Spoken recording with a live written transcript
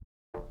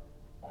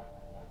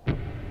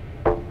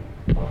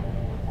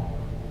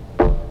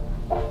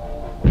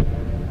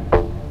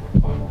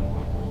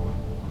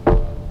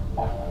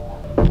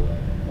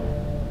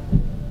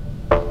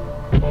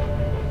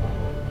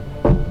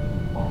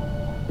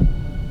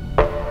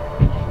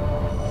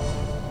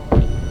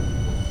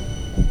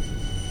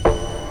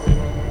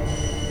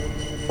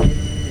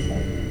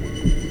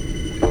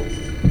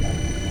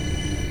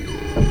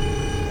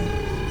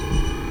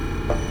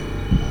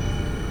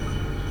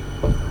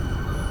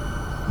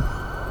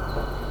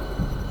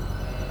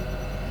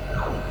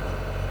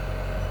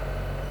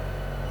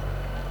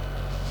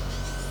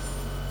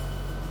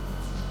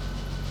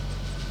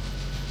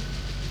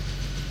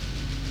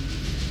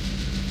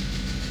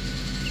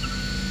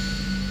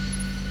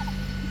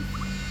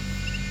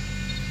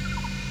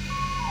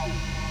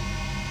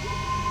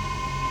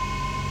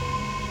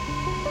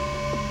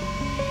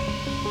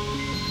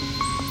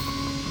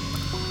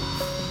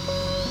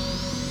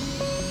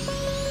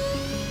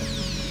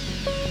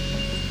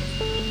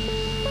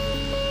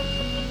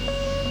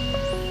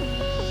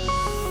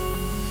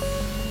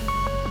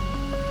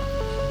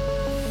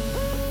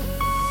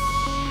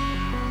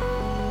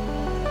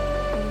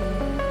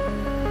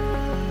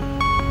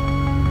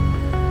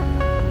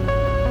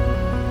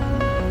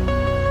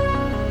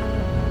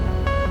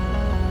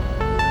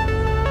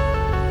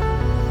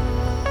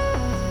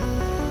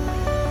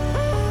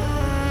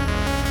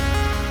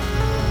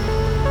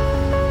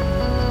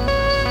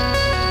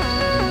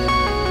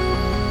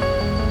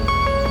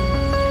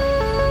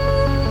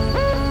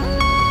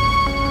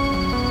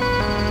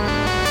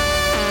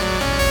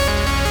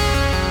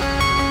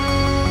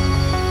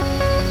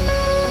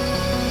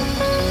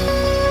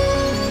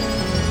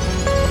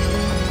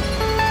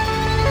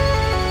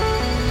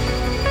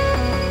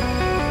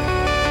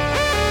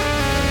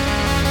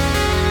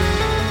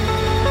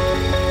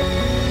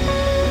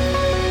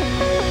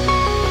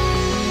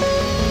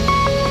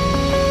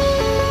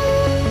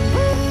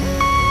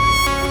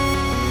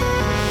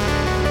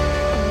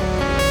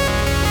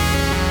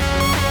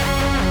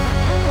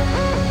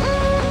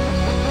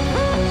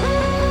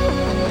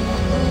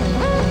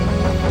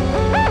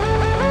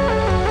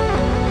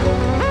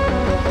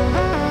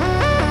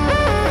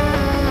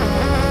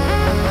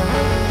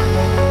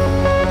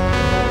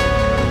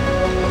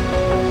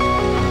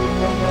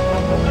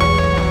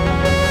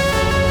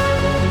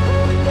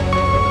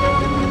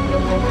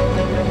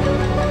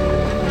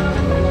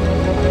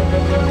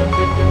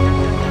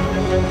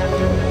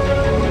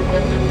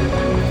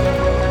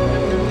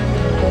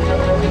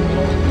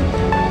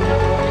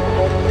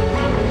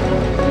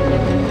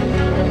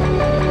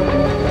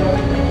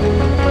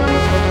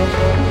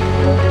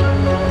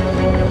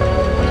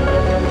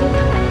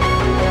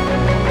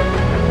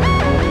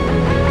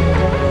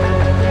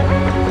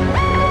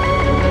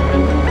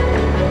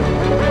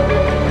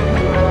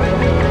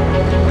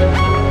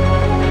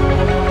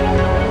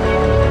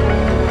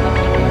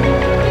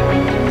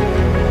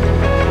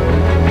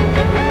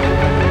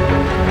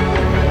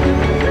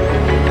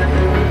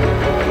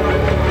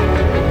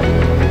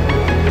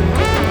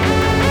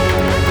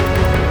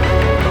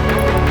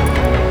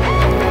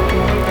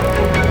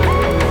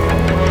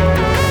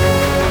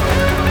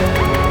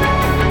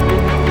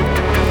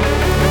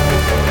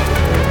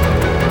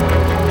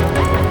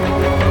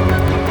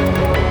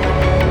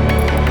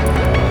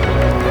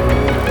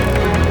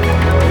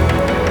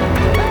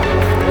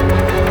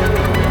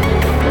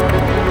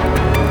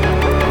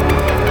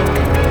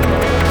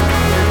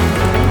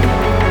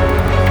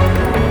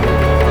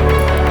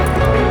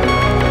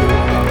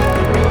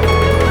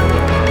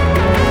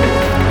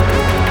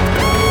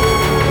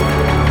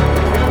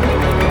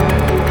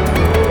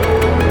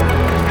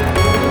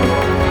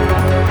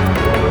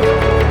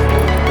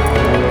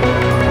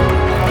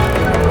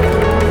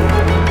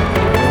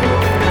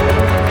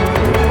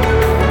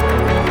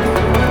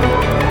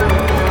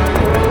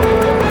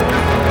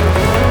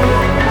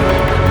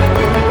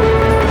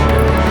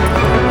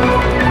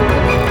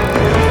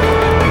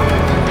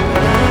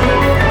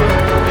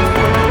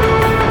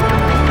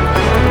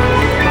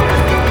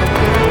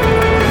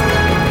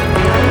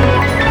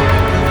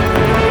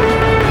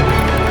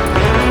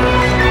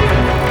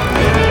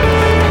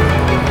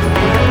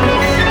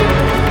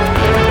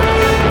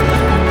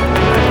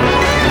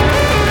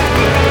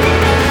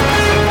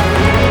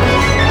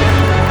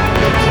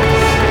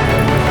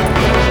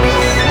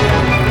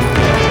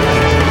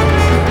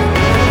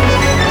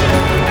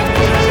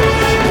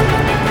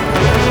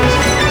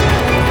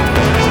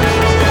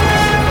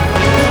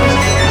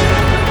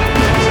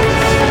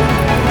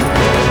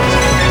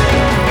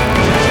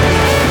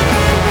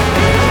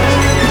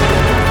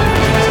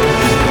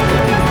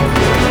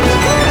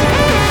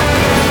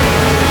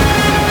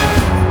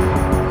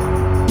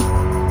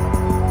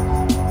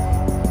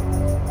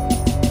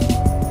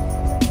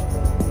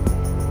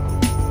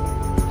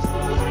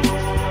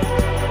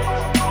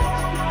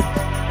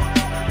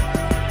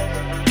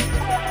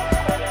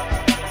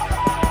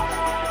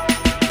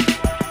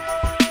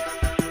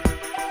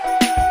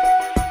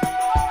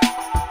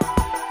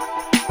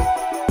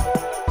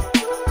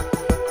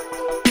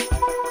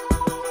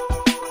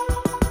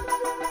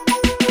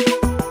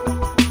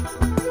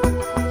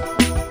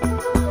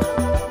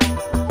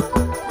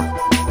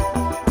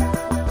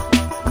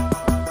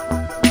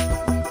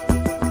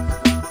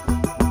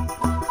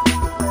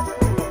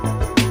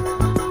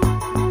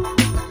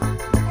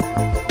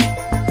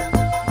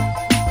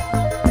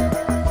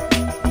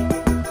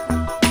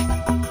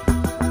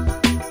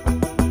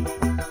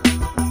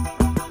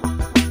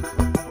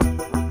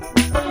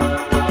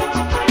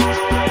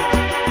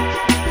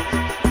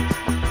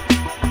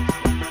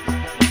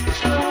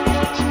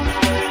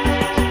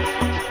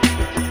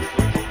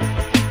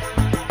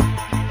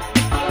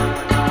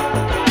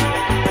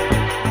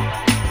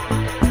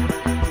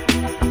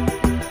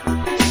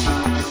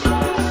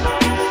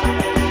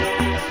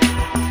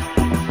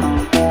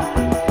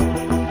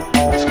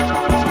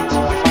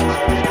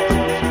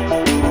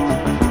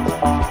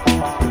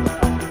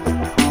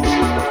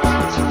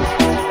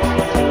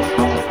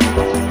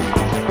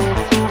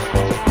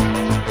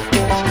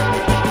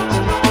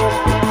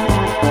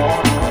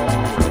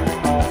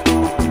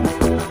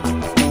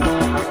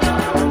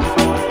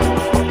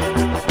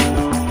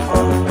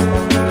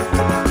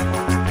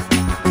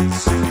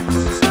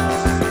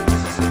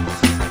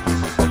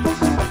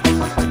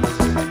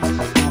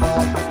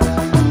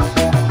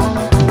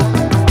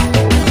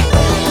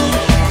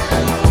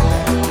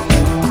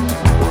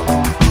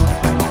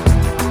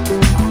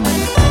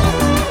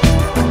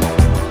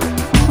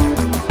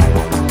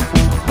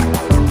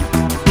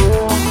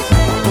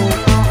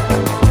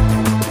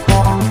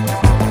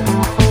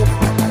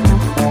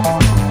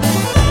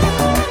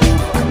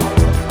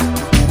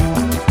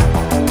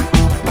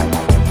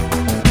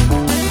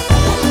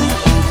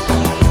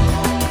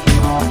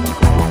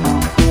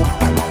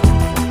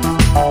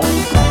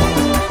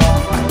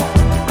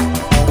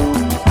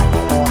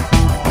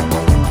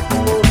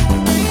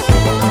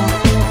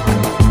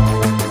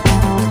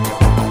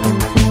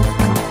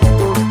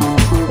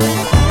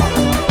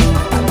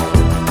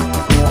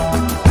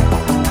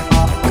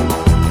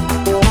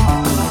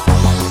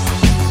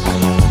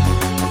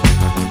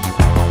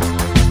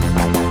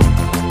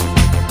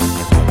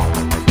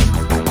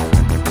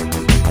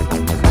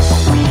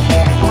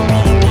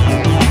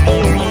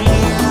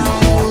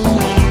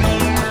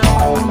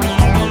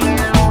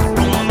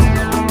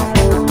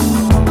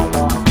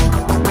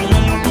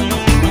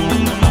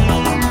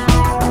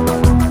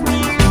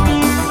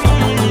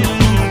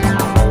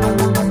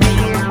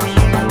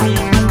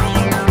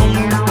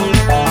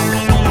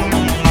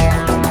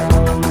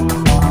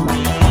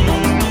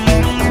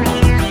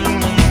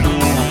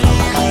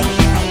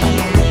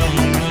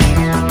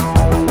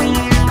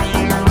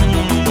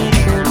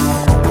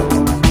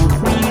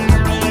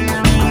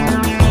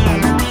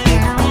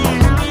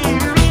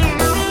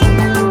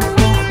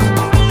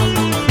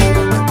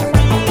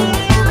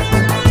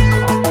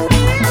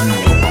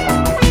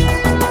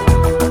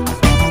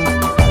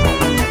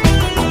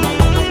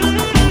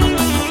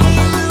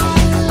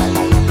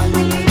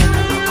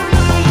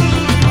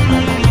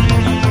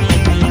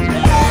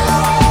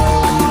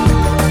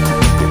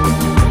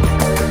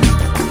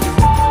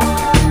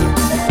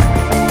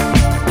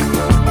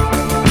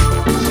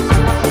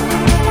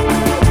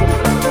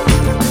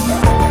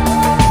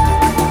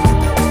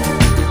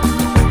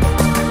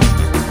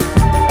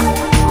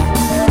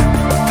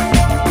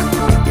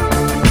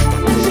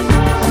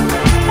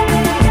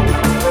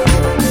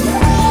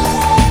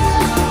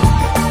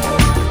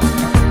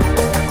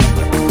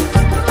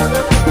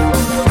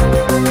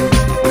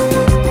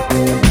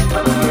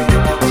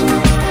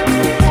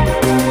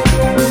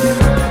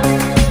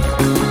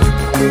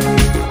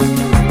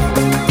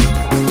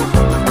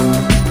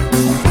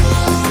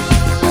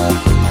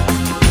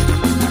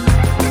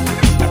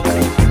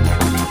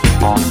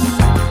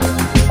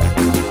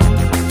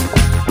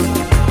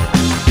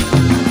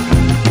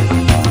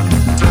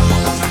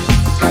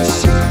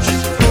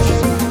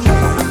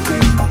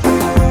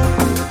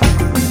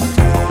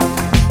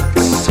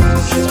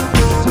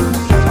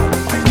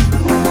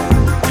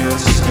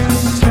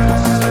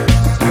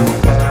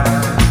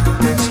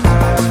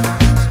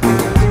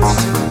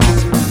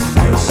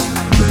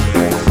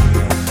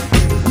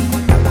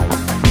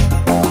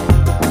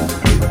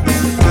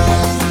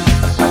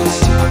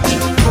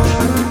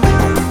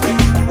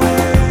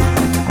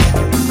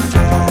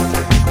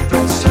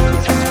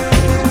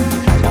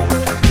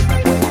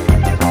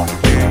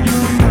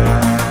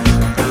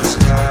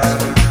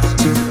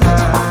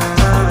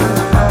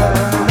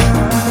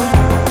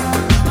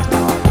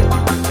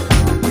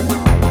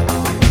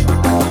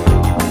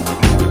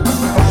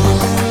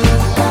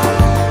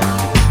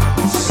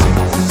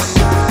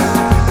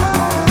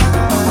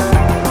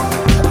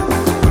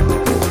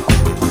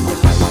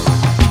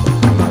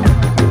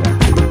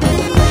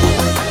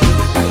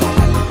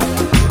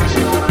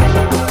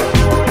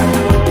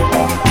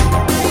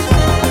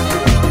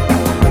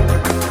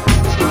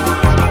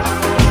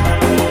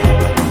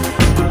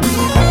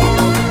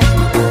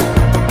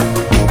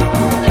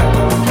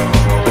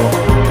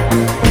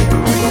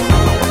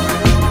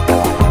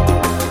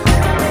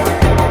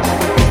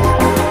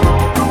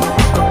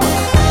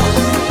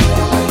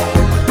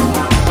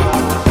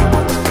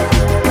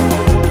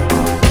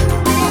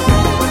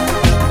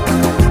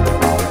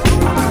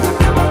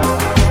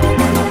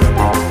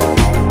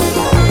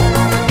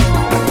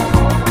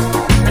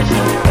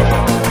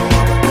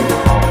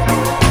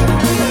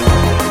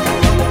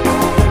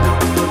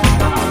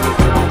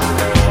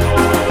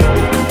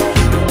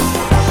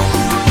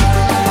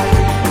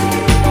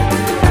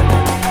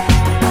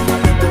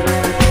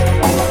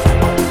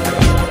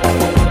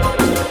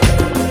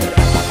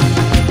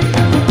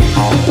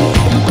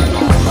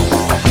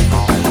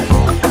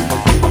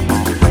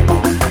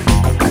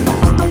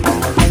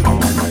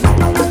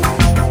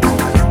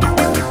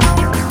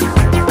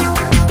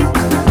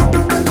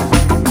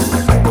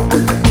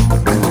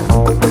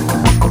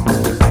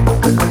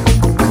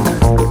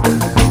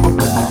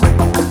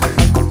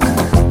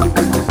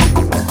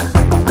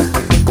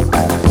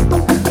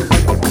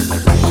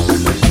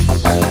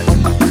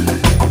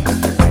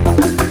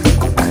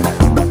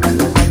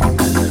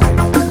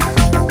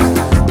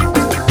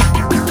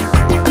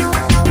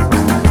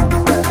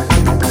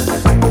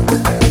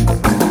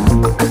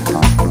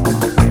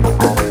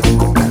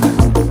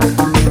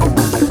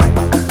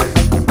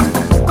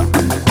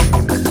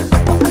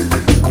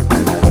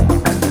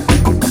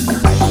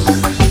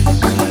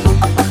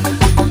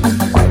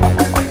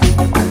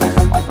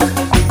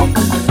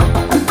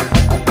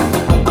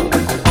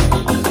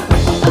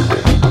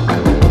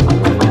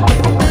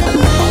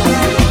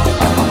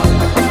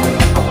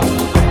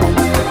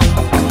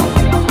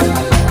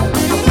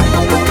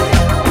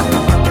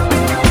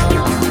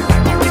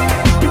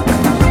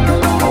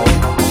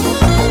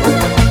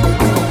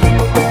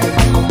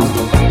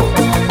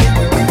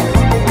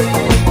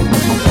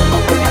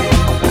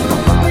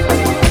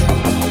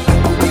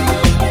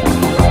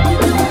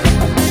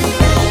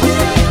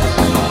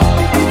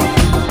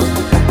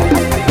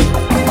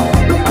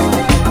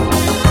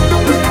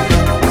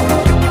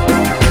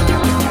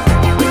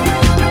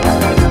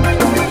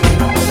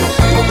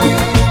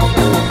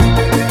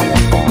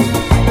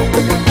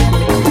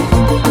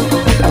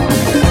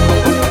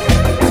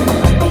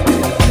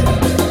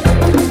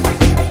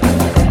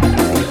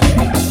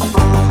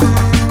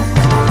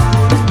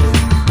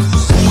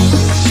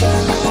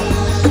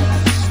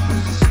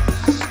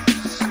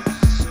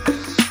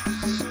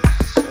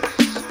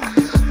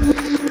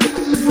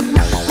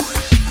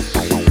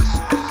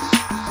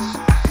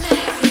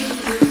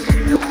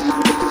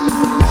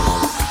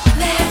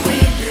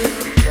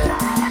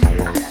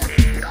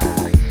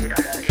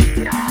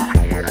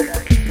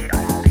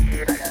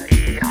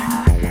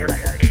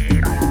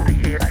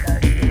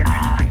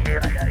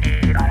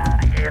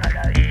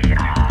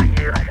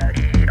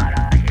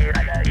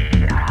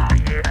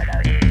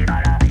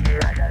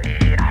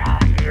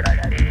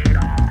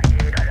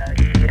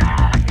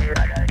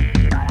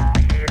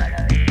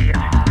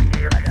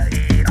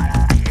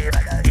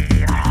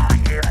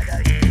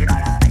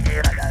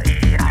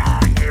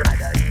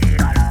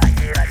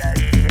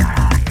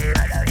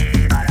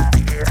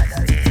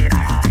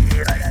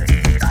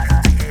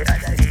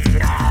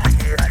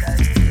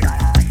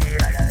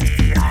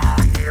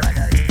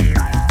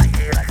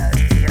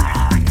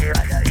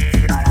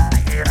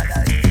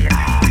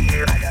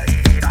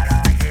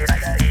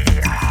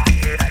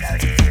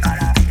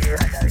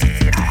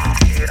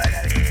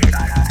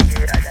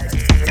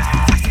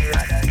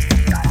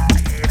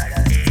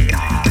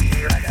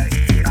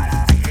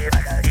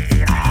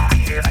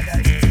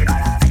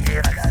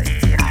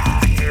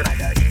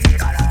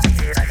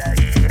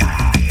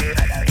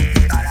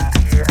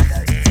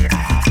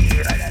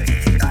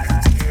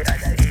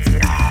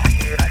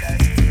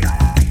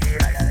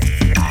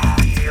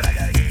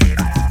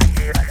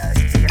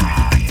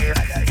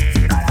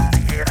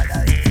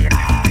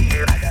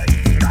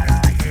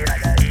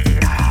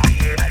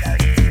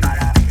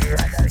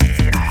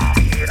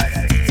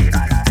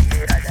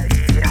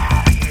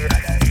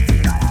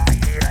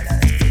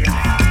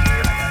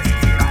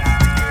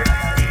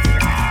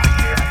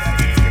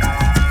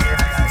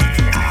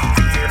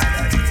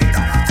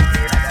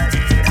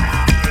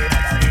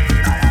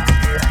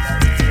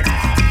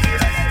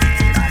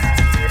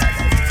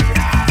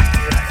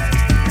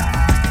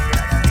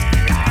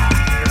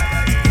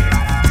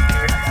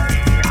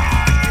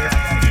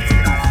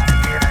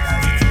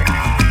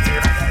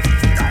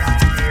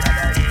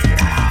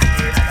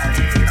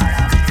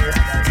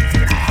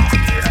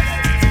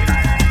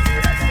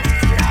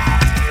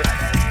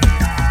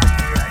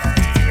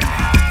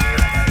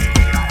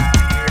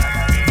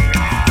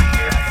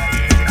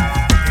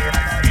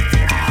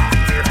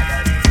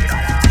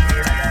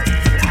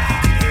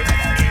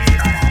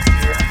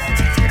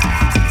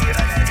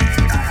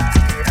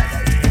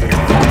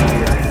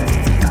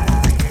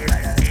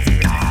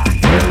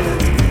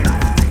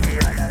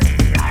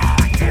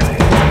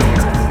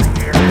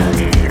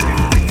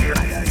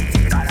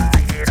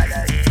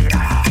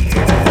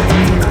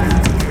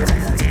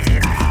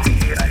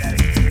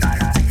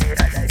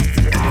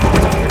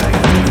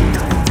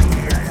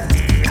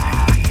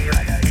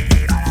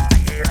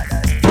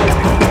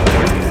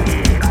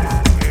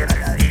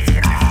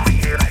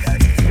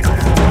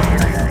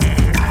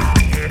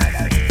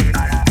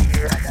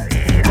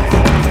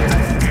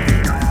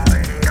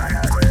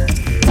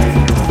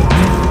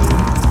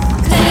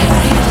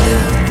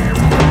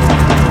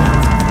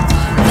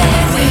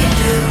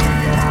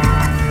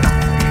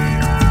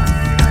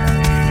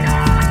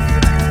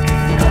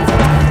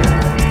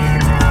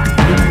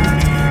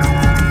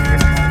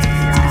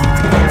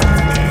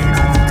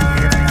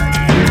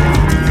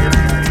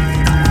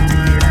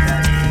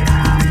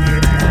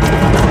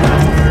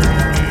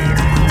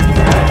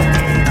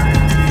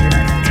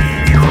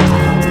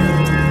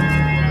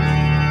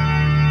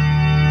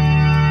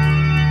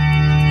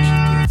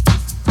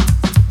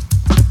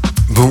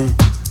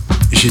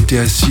J'étais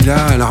assis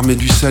là, à l'armée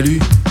du salut.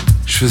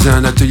 Je faisais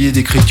un atelier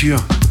d'écriture.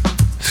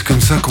 C'est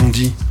comme ça qu'on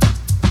dit.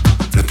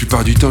 La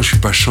plupart du temps, je suis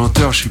pas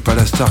chanteur, je suis pas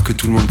la star que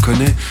tout le monde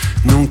connaît.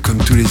 Non, comme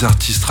tous les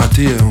artistes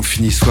ratés, on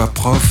finit soit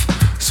prof,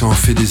 soit on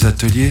fait des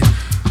ateliers.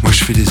 Moi,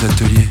 je fais des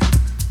ateliers.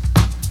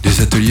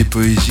 Des ateliers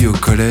poésie au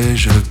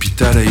collège, à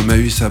l'hôpital, à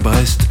Emmaüs, à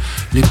Brest.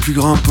 Les plus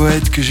grands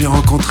poètes que j'ai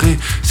rencontrés,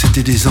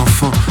 c'était des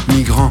enfants,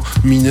 migrants,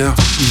 mineurs,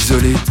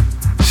 isolés.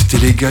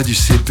 C'était les gars du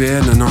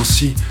CPN à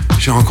Nancy.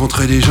 J'ai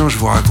rencontré des gens, je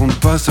vous raconte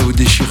pas, ça vous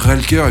déchirerait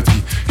le cœur. Et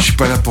puis, je suis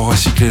pas là pour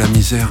recycler la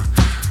misère,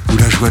 ou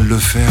la joie de le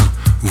faire,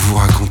 ou vous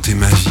raconter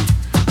ma vie.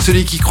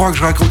 Celui qui croit que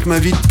je raconte ma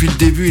vie depuis le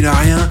début, il a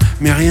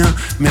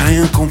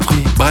rien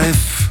compris.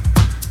 Bref.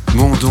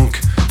 Bon donc,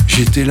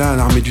 j'étais là à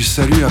l'armée du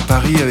salut à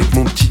Paris avec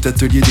mon petit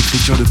atelier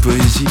d'écriture de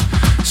poésie.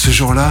 Ce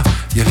jour-là,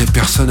 il y avait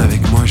personne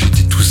avec moi,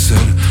 j'étais tout seul,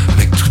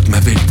 avec toute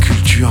ma belle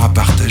culture à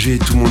partager,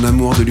 tout mon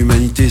amour de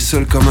l'humanité,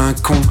 seul comme un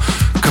con,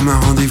 comme un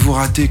rendez-vous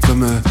raté,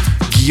 comme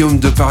Guillaume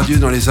Depardieu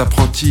dans Les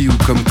Apprentis ou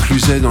comme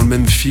Cluzet dans le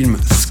même film,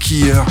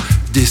 skieur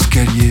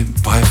d'escalier.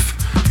 Bref,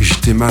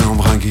 j'étais mal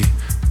embringué.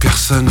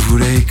 Personne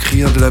voulait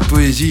écrire de la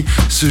poésie.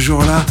 Ce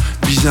jour-là,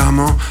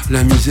 bizarrement,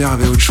 la misère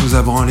avait autre chose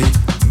à branler.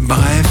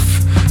 Bref,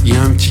 il y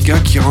a un petit gars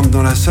qui rentre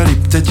dans la salle et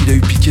peut-être il a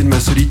eu pitié de ma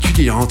solitude.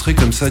 Il est rentré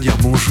comme ça dire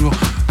bonjour.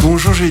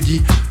 Bonjour, j'ai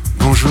dit.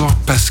 Bonjour,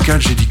 Pascal,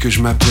 j'ai dit que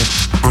je m'appelais.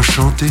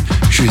 Enchanté,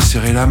 je lui ai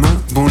serré la main.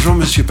 Bonjour,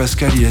 monsieur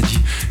Pascal, il a dit.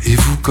 Et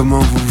vous, comment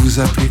vous vous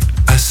appelez?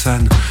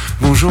 Hassan.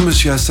 Bonjour,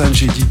 monsieur Hassan,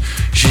 j'ai dit.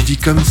 J'ai dit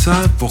comme ça,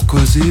 pour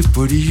causer,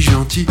 poli,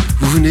 gentil.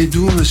 Vous venez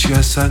d'où, monsieur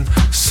Hassan?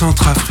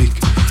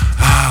 Centrafrique.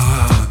 Ah,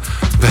 ouais.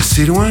 Bah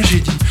c'est loin, j'ai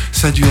dit.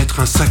 Ça a dû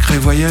être un sacré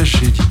voyage,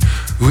 j'ai dit.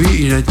 Oui,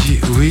 il a dit,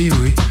 oui.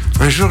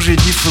 Un jour, j'ai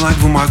dit, faudra que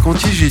vous me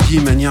racontiez. J'ai dit,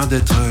 manière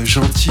d'être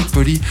gentil,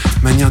 poli,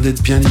 manière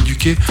d'être bien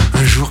éduqué.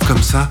 Un jour,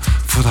 comme ça,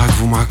 faudra que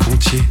vous me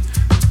racontiez.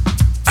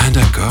 Ah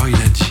d'accord, il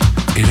a dit.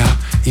 Et là,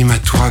 il m'a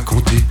tout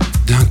raconté,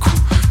 d'un coup.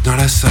 Dans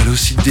la salle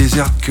aussi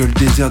déserte que le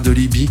désert de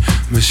Libye,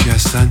 monsieur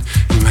Hassan,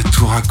 il m'a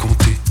tout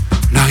raconté.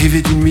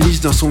 L'arrivée d'une milice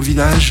dans son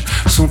village,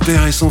 son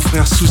père et son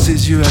frère sous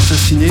ses yeux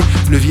assassinés,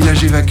 le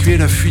village évacué,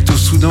 la fuite au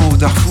Soudan, au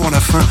Darfour, la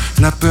faim,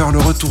 la peur, le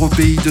retour au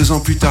pays 2 ans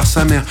plus tard,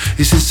 sa mère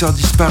et ses sœurs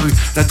disparues,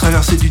 la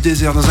traversée du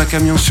désert dans un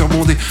camion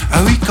surbondé.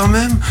 Ah oui, quand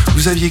même,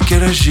 vous aviez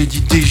quel âge? J'ai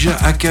dit déjà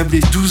accablé.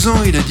 12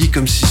 ans, il a dit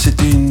comme si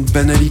c'était une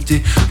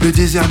banalité. Le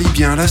désert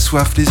libyen, la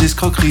soif, les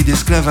escroqueries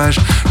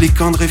d'esclavage, les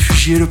camps de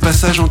réfugiés, le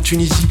passage en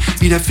Tunisie.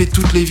 Il a fait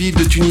toutes les villes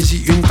de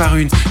Tunisie une par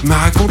une. Il m'a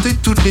raconté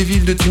toutes les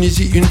villes de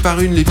Tunisie une par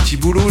une, les petits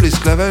boulots,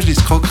 l'esclavage, les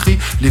escroqueries,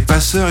 les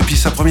passeurs, et puis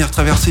sa première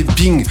traversée,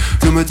 bing,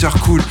 le moteur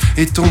coule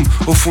et tombe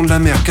au fond de la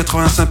mer.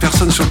 85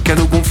 personnes sur le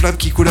canot gonflable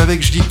qui coule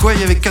avec. Je dis quoi, il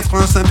y avait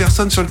 85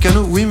 personnes sur le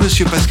canot? Oui,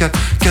 monsieur Pascal,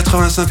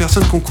 85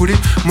 personnes qui ont coulé.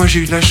 Moi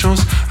j'ai eu de la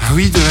chance. Ah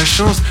oui, de la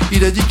chance.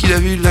 Il a dit qu'il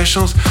avait eu de la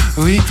chance.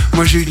 Oui,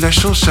 moi j'ai eu de la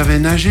chance, je savais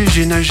nager,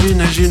 j'ai nagé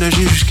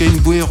jusqu'à une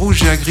bouée rouge,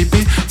 j'ai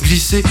agrippé,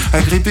 glissé,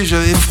 agrippé,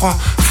 j'avais froid.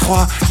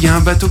 Il y a un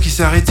bateau qui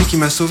s'est arrêté, qui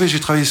m'a sauvé. J'ai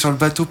travaillé sur le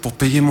bateau pour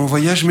payer mon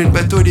voyage, mais le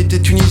bateau il était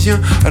tunisien,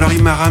 alors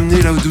il m'a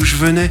ramené là d'où je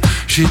venais.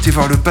 J'ai été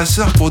voir le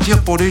passeur pour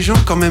dire pour les gens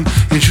quand même.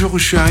 Et le jour où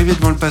je suis arrivé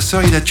devant le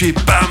passeur, il a tué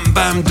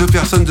bam 2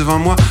 personnes devant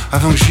moi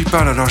avant que je lui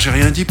parle. Alors j'ai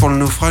rien dit pour le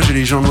naufrage et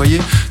les gens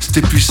noyés,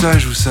 c'était plus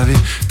sage, vous savez.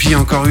 Puis il y a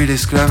encore eu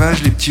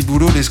l'esclavage, les petits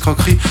boulots,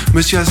 l'escroquerie.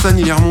 Monsieur Hassan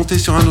il est remonté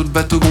sur un autre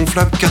bateau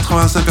gonflable,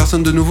 85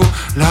 personnes de nouveau.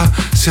 Là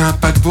c'est un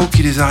paquebot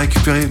qui les a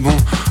récupérés. Bon,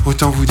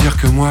 autant vous dire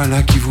que moi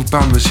là qui vous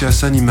parle, monsieur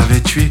Hassan il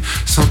m'avait tué.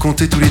 Sans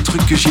compter tous les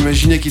trucs que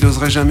j'imaginais qu'il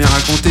oserait jamais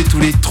raconter. Tous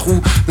les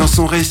trous dans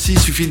son récit,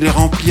 suffit de les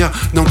remplir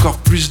d'encore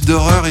plus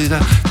d'horreur. Et là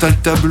t'as le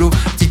tableau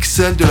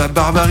XL de la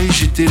barbarie.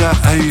 J'étais là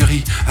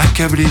ahuri,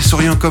 accablé,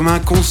 souriant comme un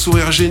con,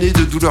 sourire gêné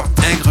de douleur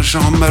aigre,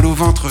 genre mal au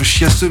ventre,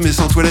 chiasseux mais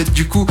sans toilette.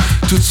 Du coup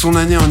toute son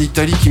année en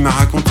Italie qui m'a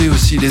raconté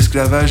aussi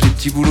l'esclavage, les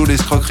petits boulots,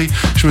 l'escroquerie.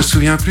 Je me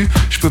souviens plus,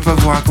 je peux pas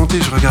vous raconter.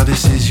 Je regardais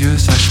ses yeux,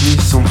 sa chemise,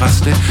 son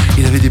bracelet.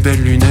 Il avait des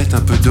belles lunettes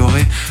un peu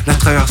dorées. La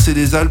traversée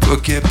des Alpes,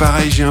 ok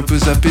pareil, j'ai un peu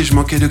zappé, je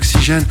manquais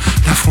d'oxygène.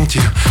 La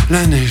frontière,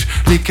 la neige,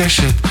 les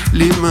cachettes,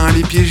 les mains,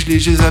 les pieds, je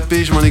les ai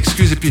zappés, je m'en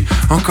excuse. Et puis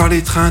encore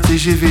les trains,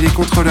 TGV, les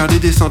contrôleurs, les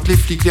descentes, les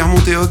flics, les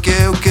remontées. Ok,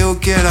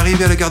 à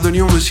l'arrivée à la gare de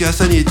Lyon, monsieur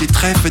Hassan il était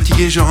très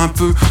fatigué, genre un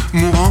peu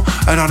mourant.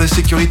 Alors la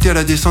sécurité à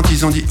la descente,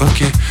 ils ont dit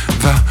ok,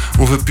 va,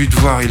 on veut plus te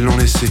voir, ils l'ont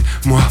laissé.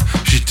 Moi,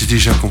 j'étais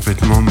déjà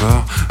complètement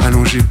mort,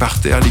 allongé par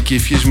terre,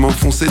 liquéfié, je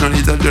m'enfonçais dans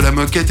les dalles de la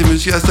moquette. Et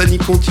monsieur Hassan il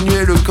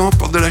continuait le camp,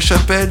 porte de la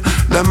chapelle,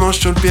 la Manche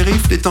sur le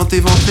périph', les tentes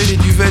éventrées, les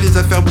duvets, les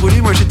affaires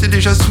brûlées. Moi j'étais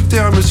déjà sous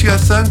terre. Monsieur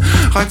Hassan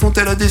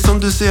racontait la descente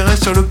de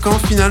CRS sur le camp,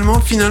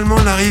 finalement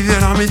l'arrivée à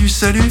l'armée du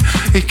salut.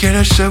 Et quel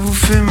âge ça vous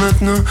fait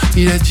maintenant?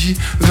 Il a dit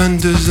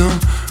 22 ans.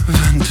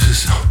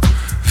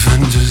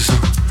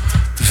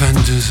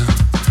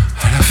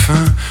 À la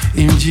fin,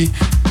 il me dit,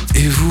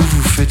 et vous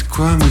faites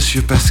quoi,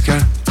 monsieur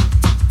Pascal?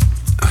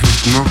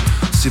 Honnêtement,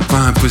 c'est pas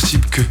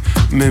impossible que,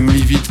 même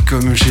livide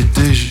comme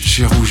j'étais,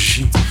 j'ai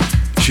rougi.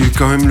 J'ai eu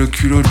quand même le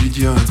culot de lui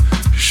dire,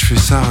 je fais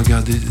ça,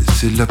 regardez,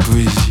 c'est de la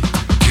poésie.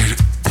 Quelle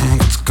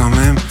honte quand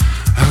même.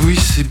 Ah oui,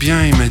 c'est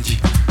bien, il m'a dit.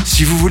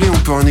 Si vous voulez, on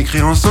peut en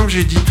écrire ensemble,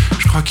 j'ai dit.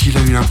 Je crois qu'il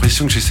a eu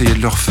l'impression que j'essayais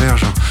de le refaire,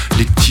 genre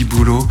les petits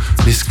boulots,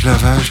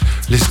 l'esclavage,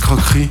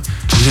 l'escroquerie.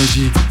 Il a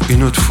dit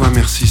une autre fois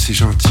merci, c'est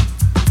gentil.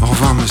 Au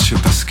revoir, monsieur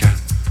Pascal.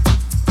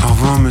 Au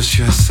revoir,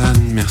 monsieur Hassan,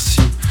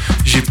 merci.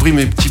 J'ai pris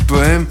mes petits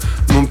poèmes,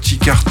 mon petit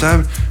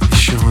cartable, et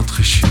je suis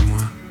rentré chez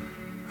moi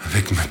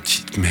avec ma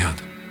petite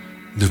merde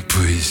de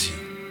poésie.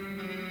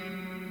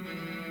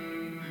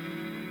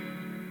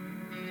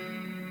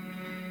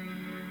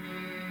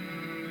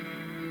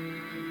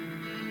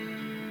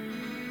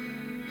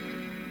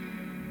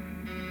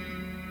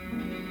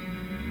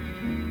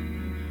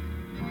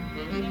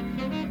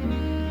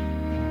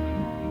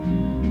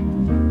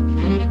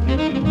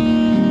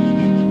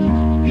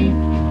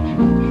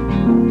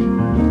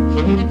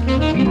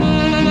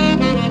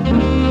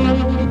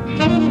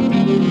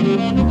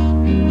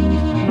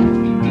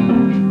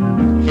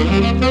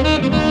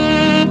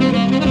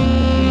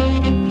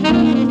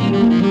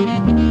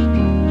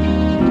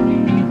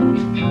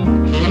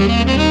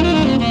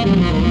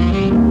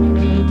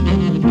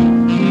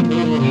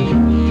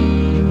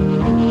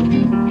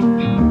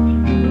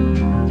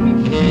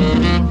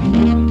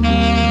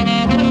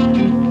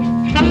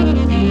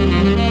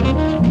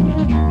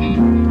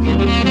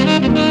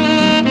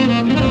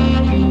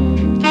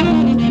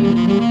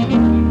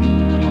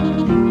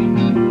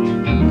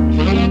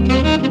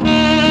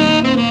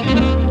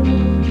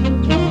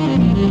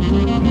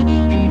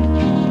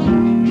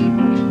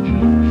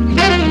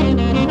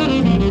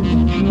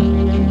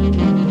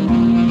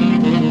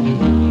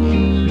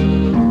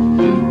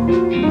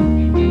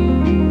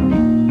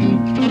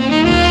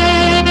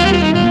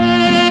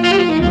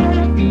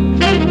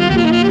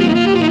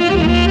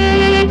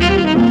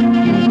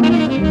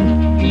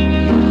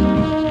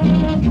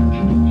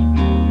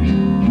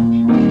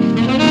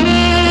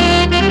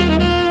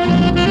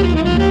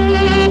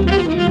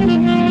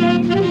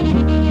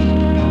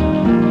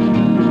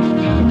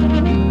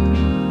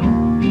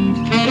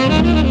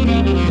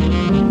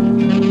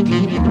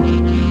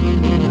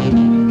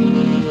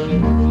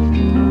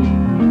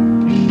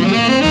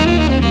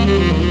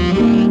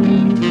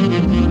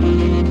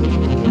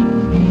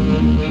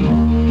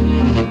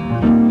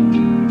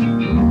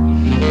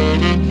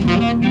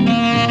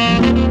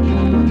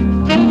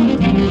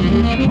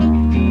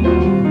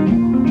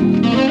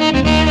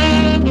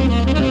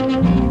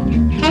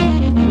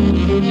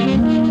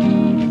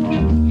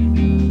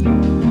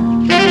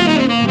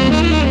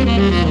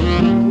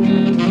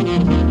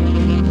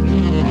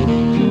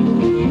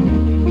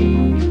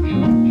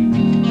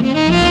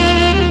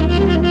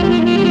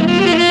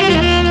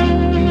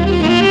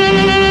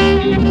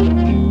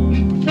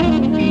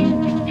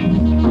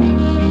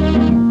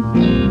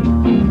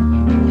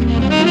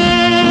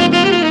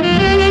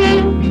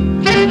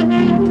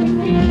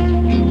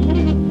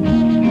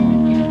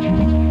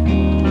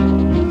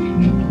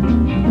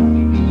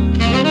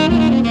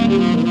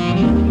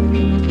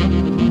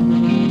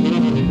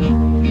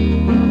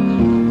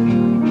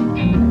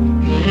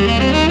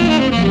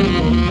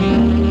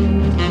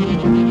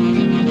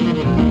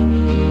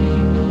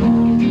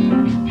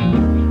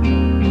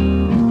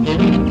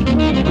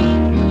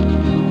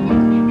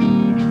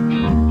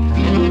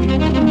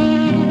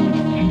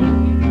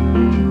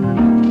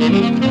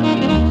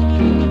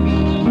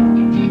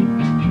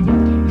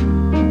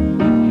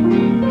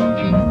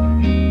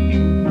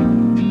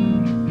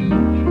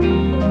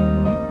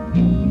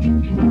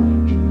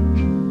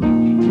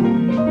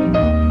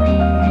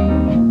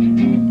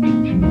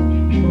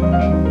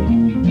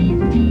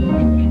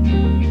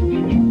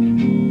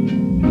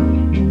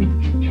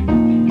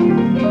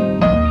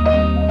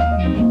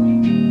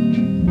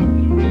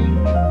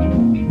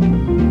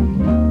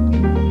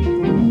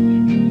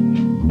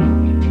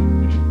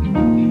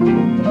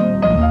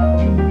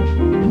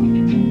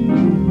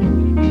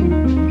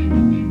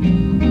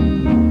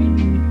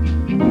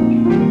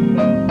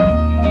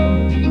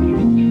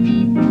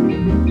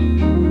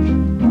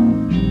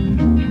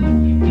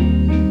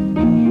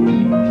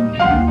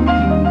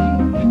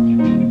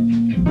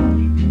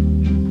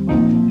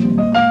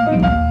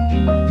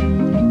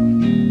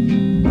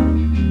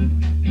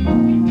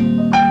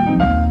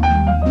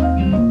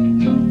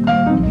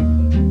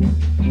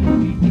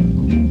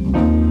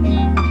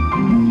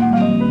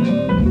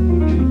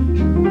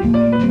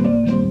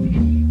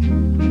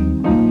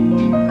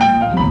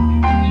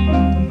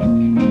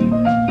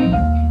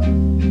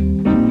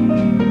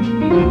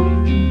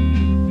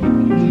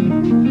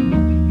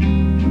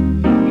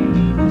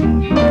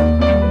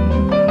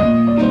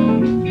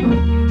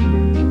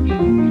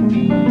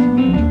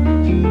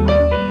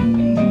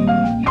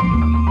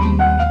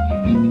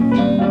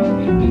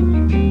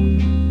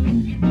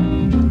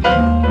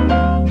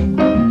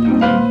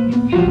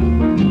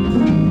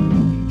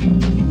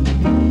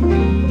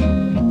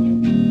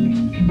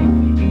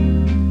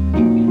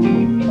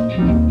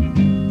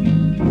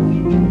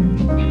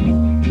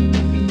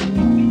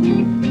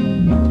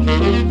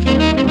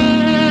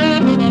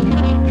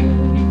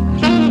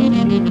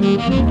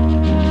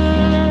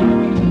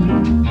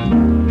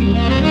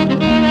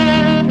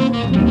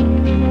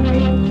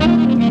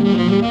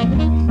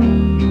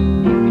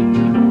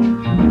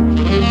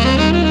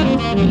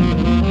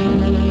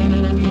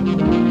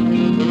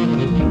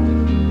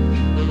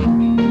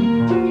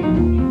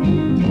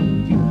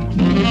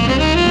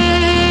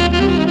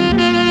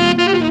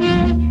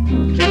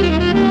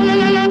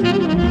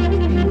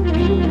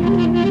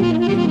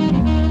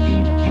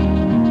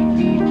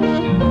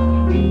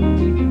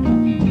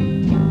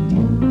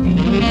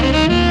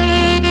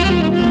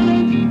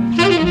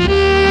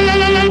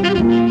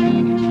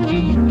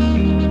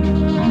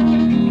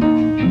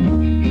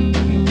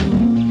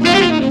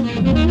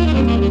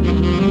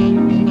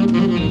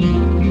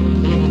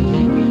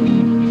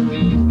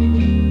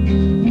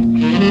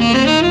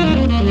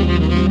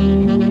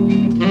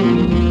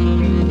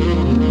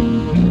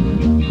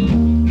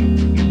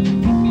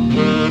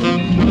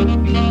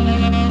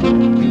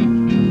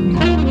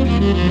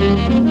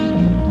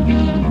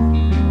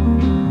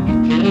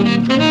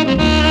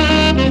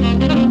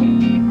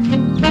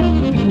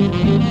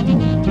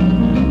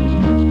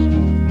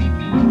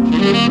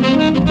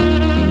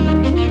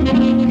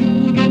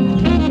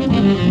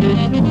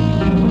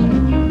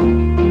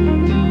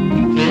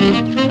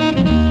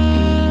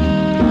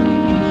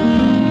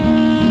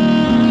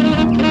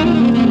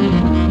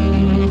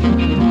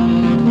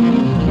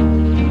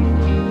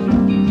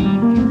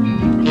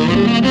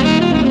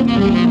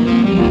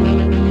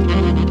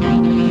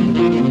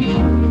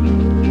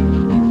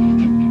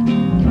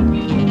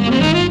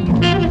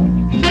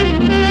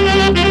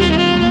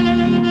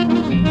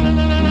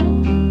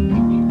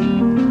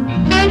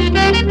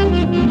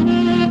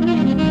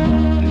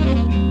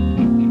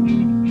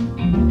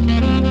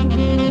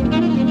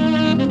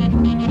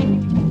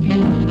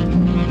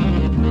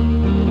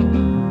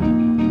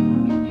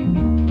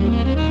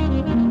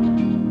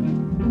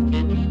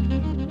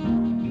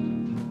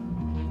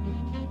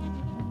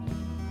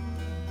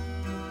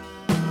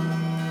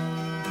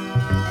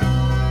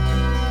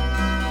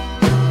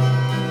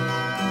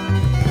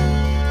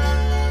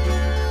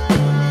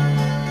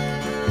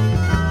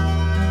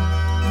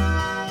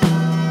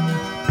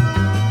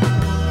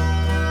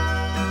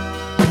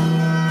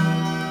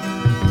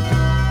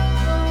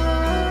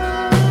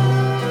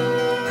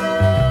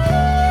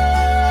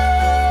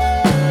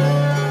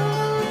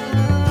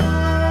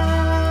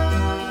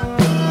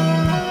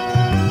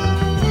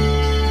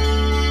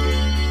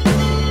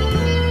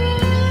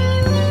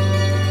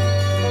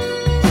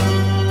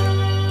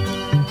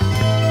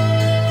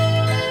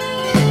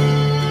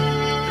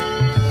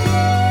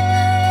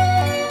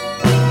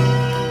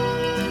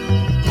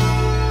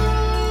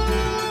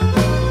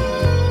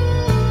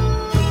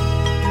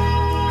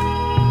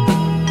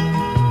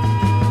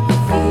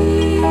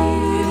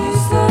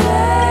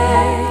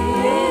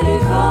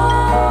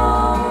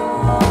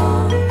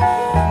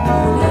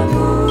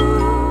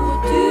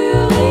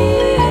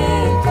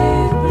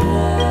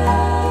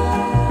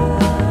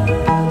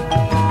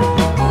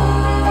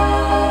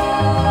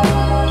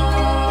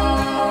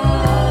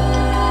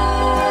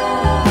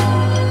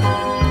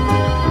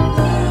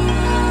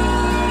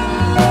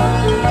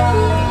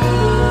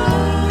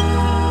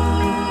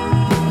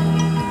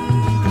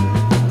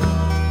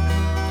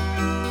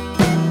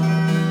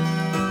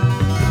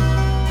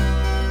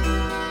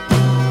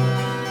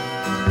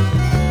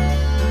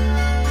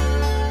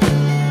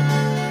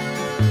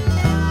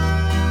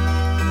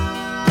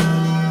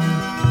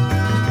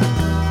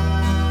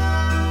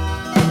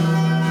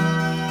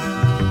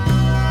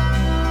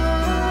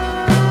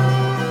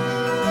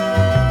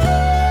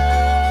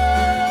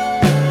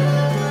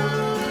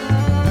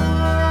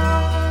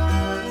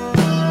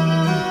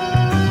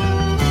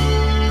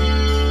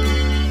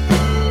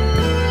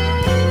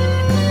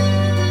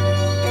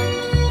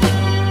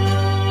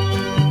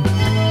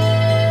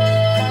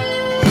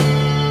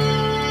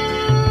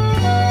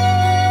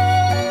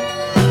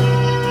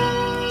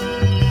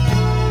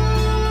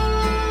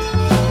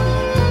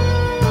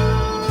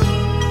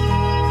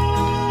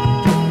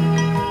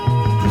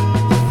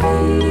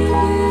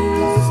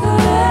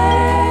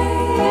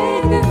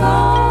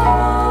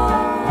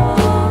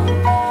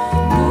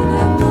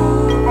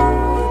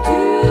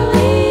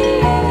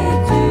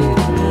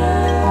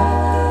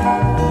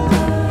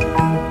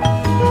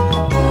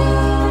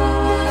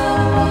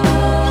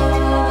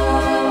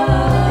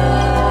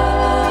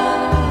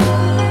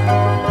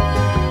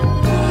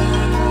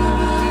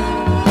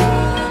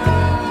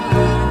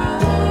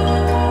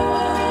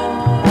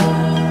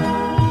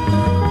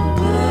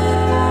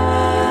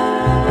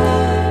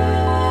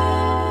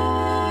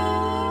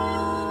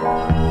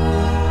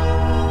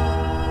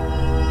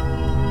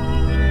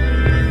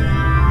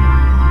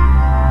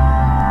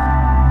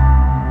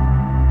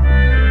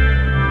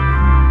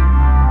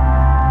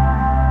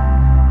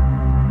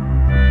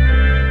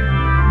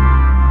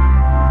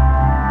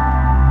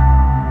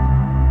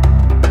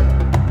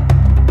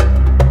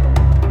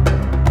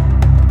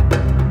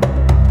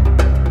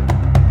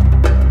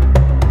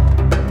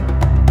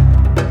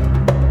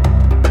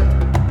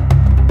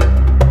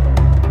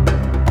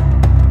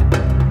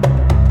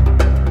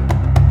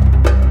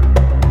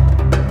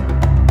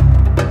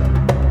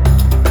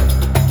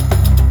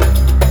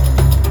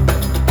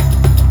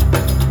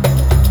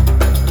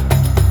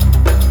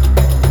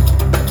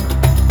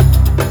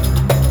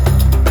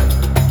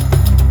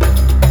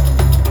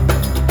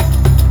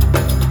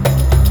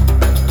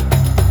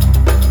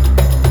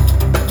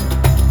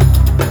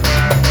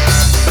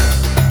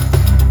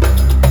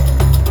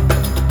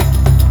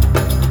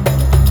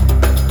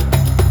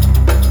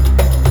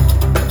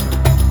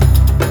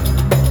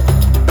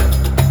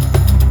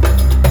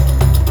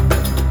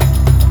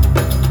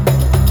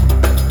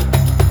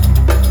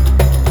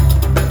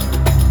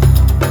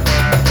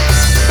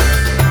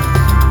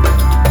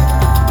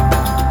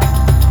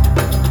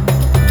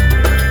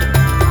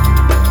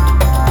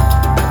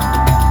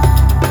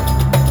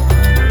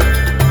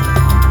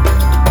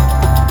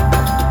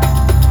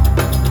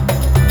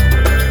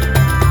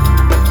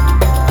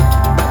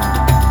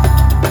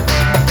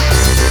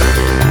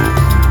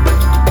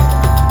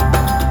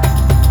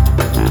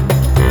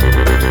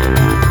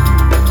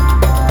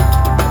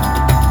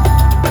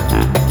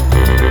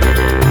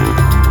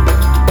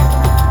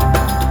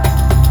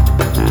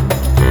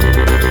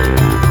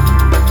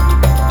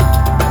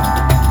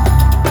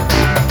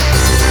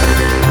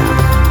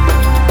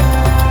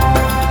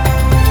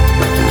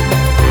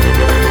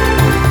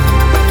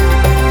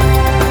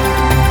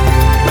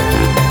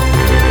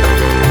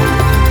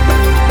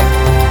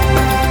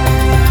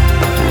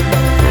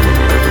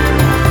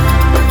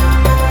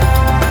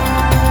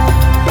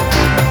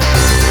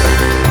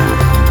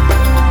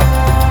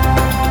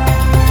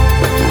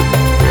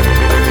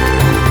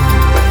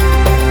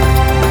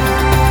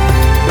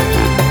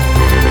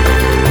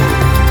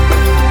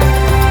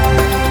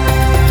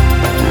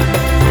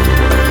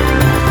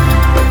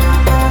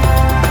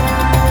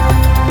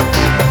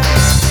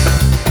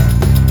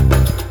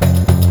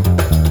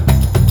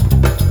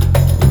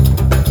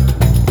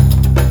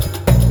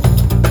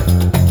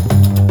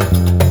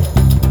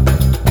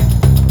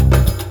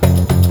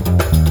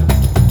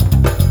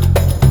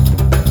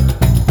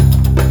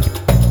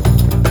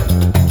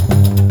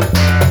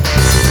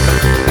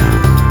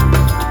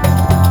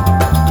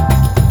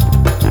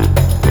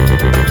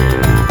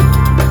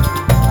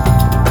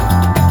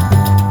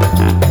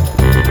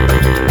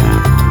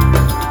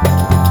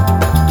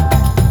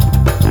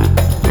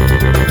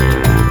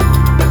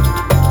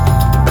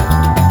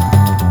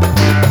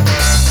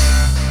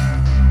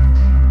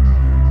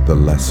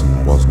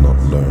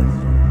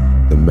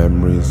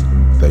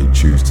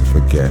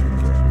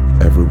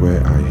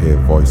 Everywhere I hear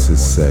voices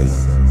say,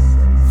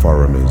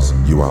 foreigners,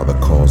 you are the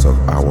cause of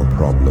our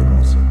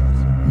problems.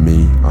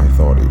 Me, I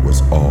thought it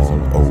was all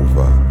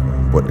over,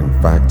 but in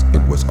fact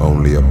it was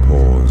only a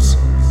pause.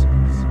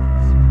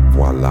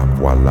 Voilà,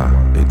 voilà,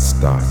 it's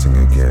starting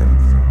again.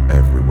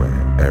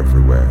 Everywhere,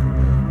 everywhere,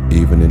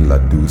 even in La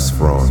Douce,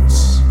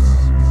 France.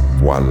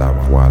 Voilà,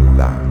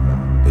 voilà,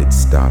 it's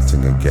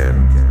starting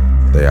again.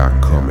 They are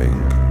coming.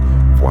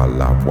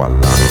 Voilà,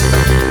 voilà.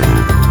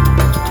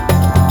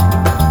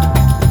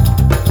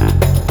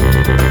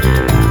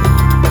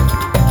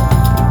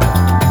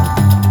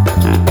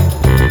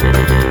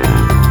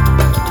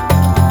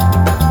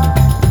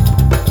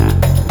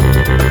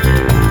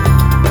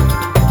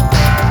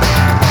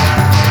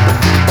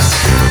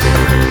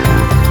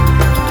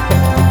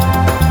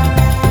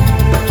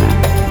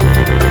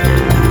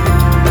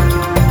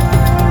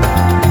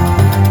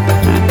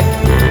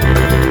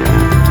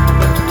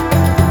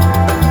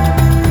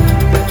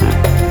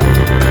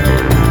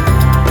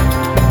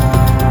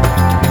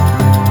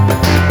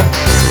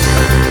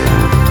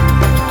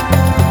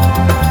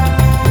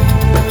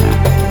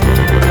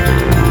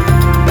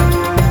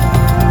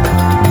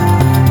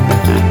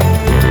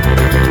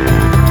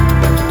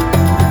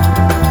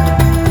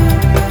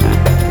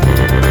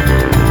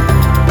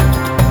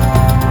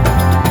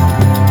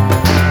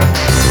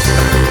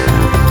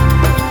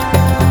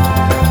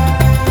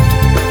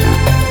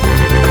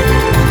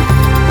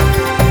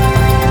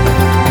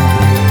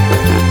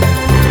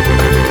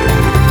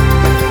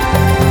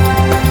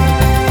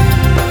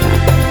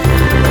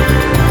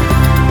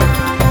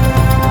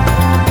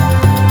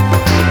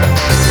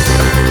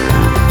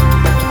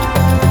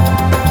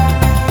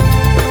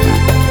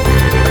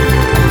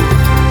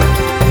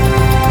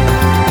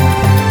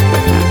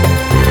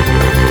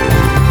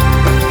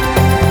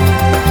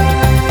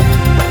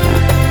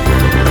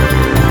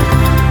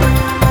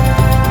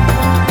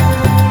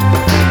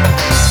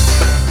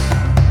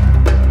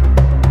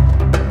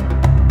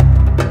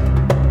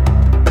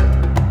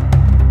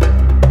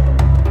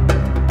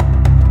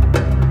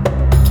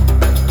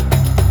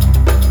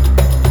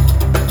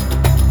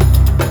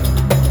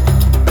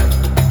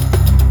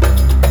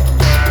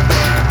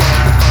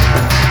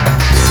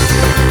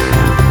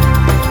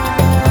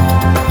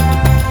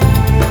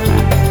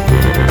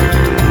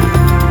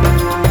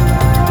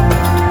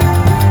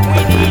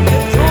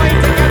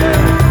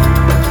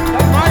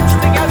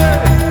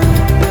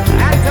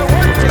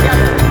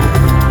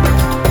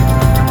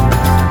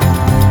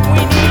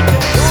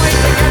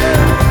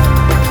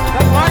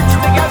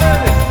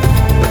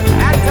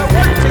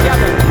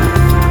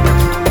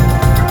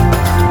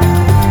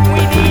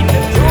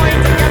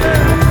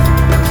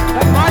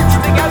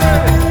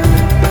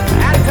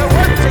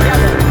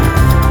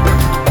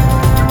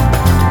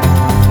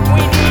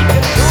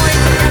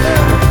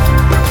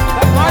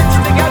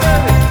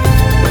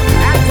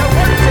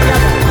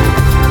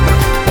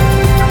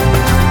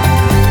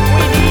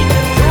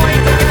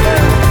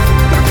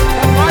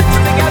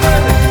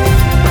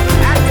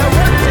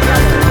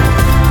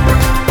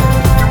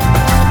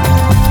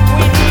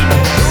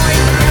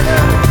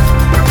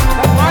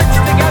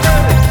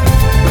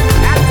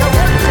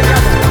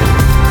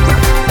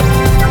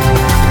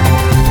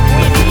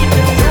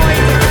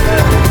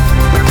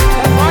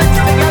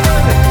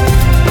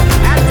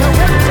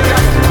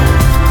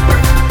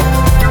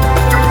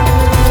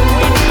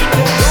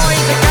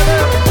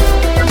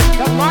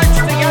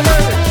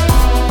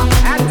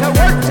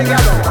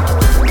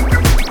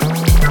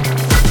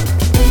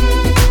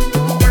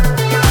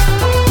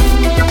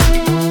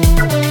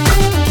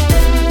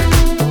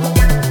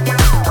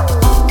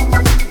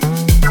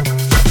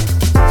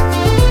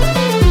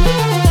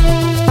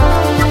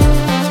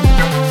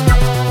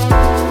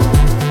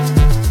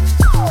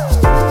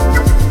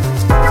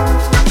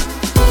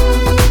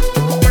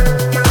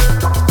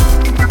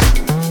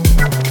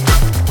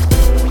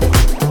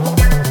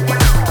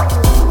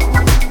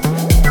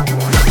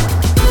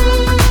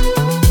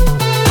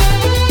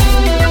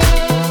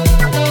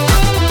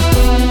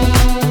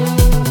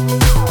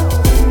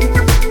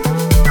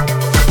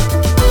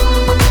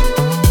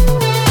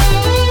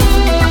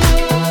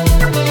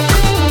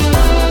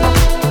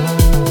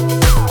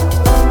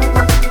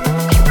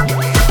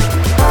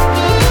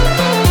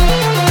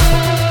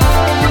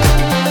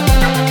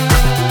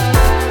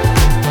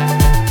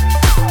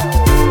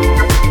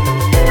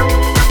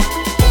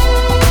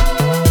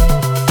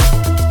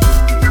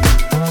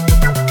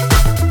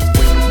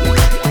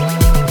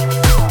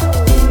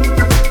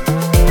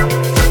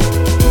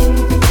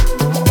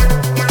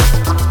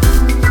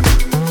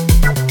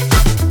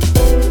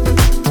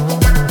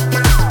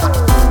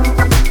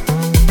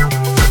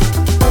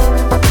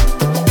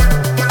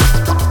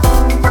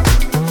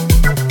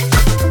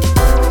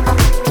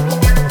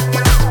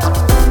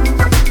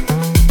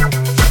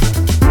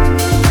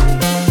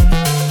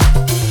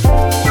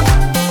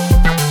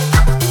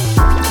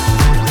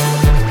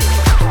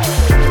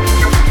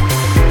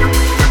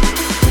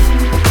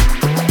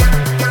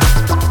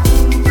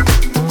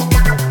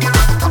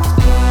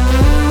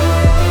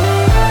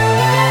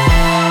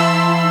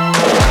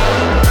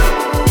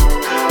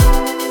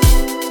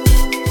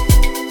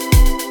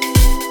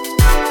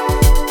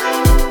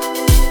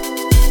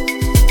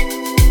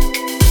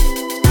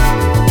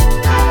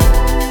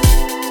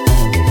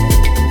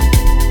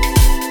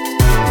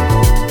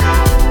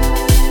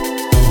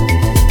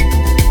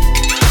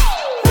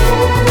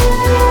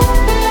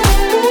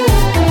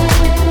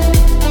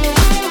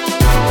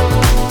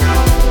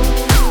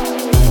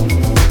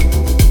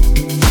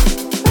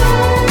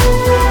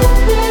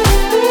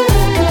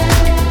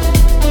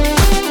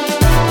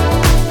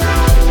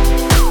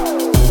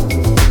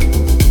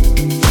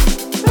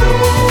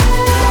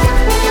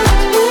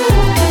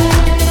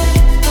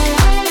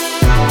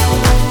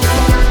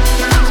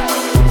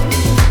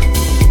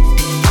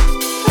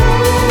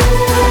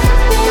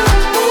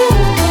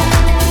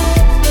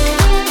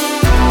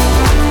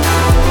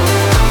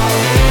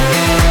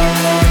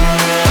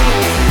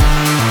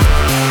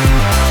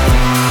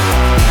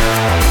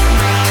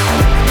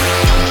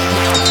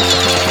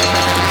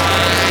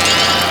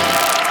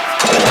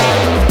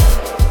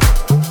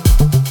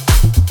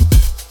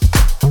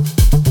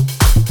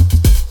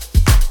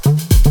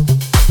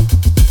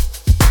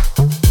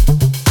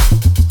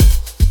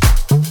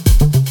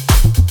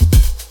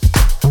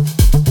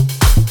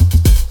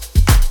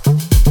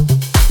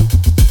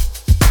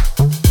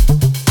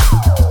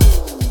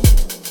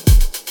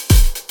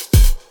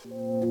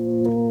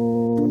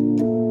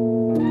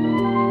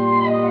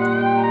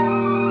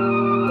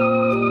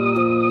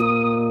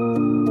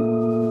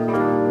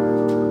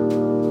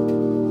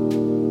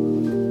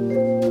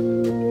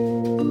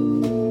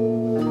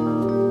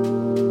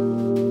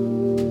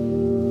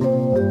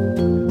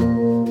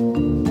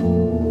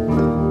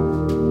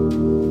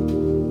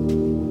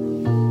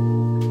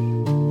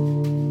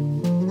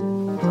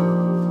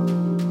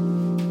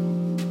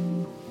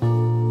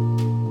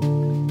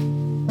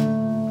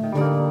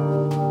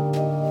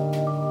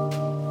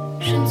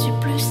 Je ne suis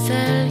plus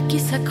celle qui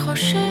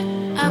s'accrochait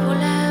à vos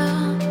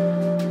lèvres.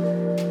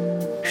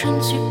 Je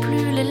ne suis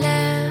plus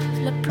l'élève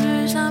la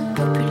plus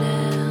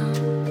impopulaire.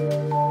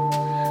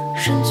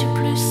 Je ne suis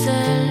plus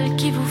celle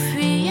qui vous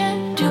fuyait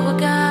du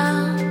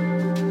regard.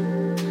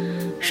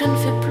 Je ne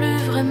fais plus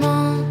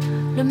vraiment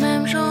le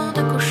même genre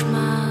de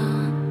cauchemar.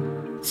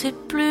 C'est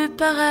plus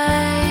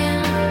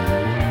pareil.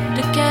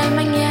 De quelle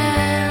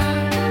manière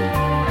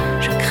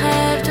je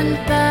crève de ne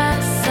pas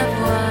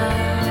savoir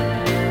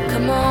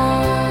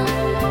comment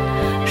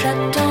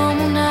j'attends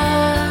mon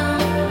heure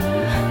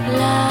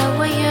là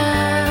ou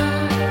ailleurs,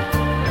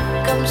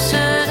 comme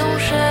ceux dont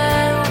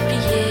j'ai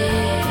oublié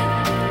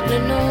le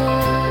nom.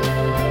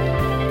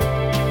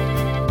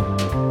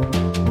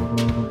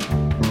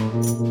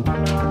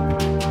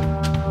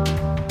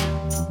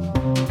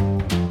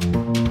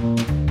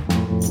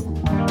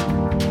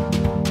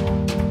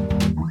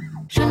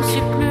 Je ne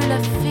suis plus la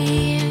fille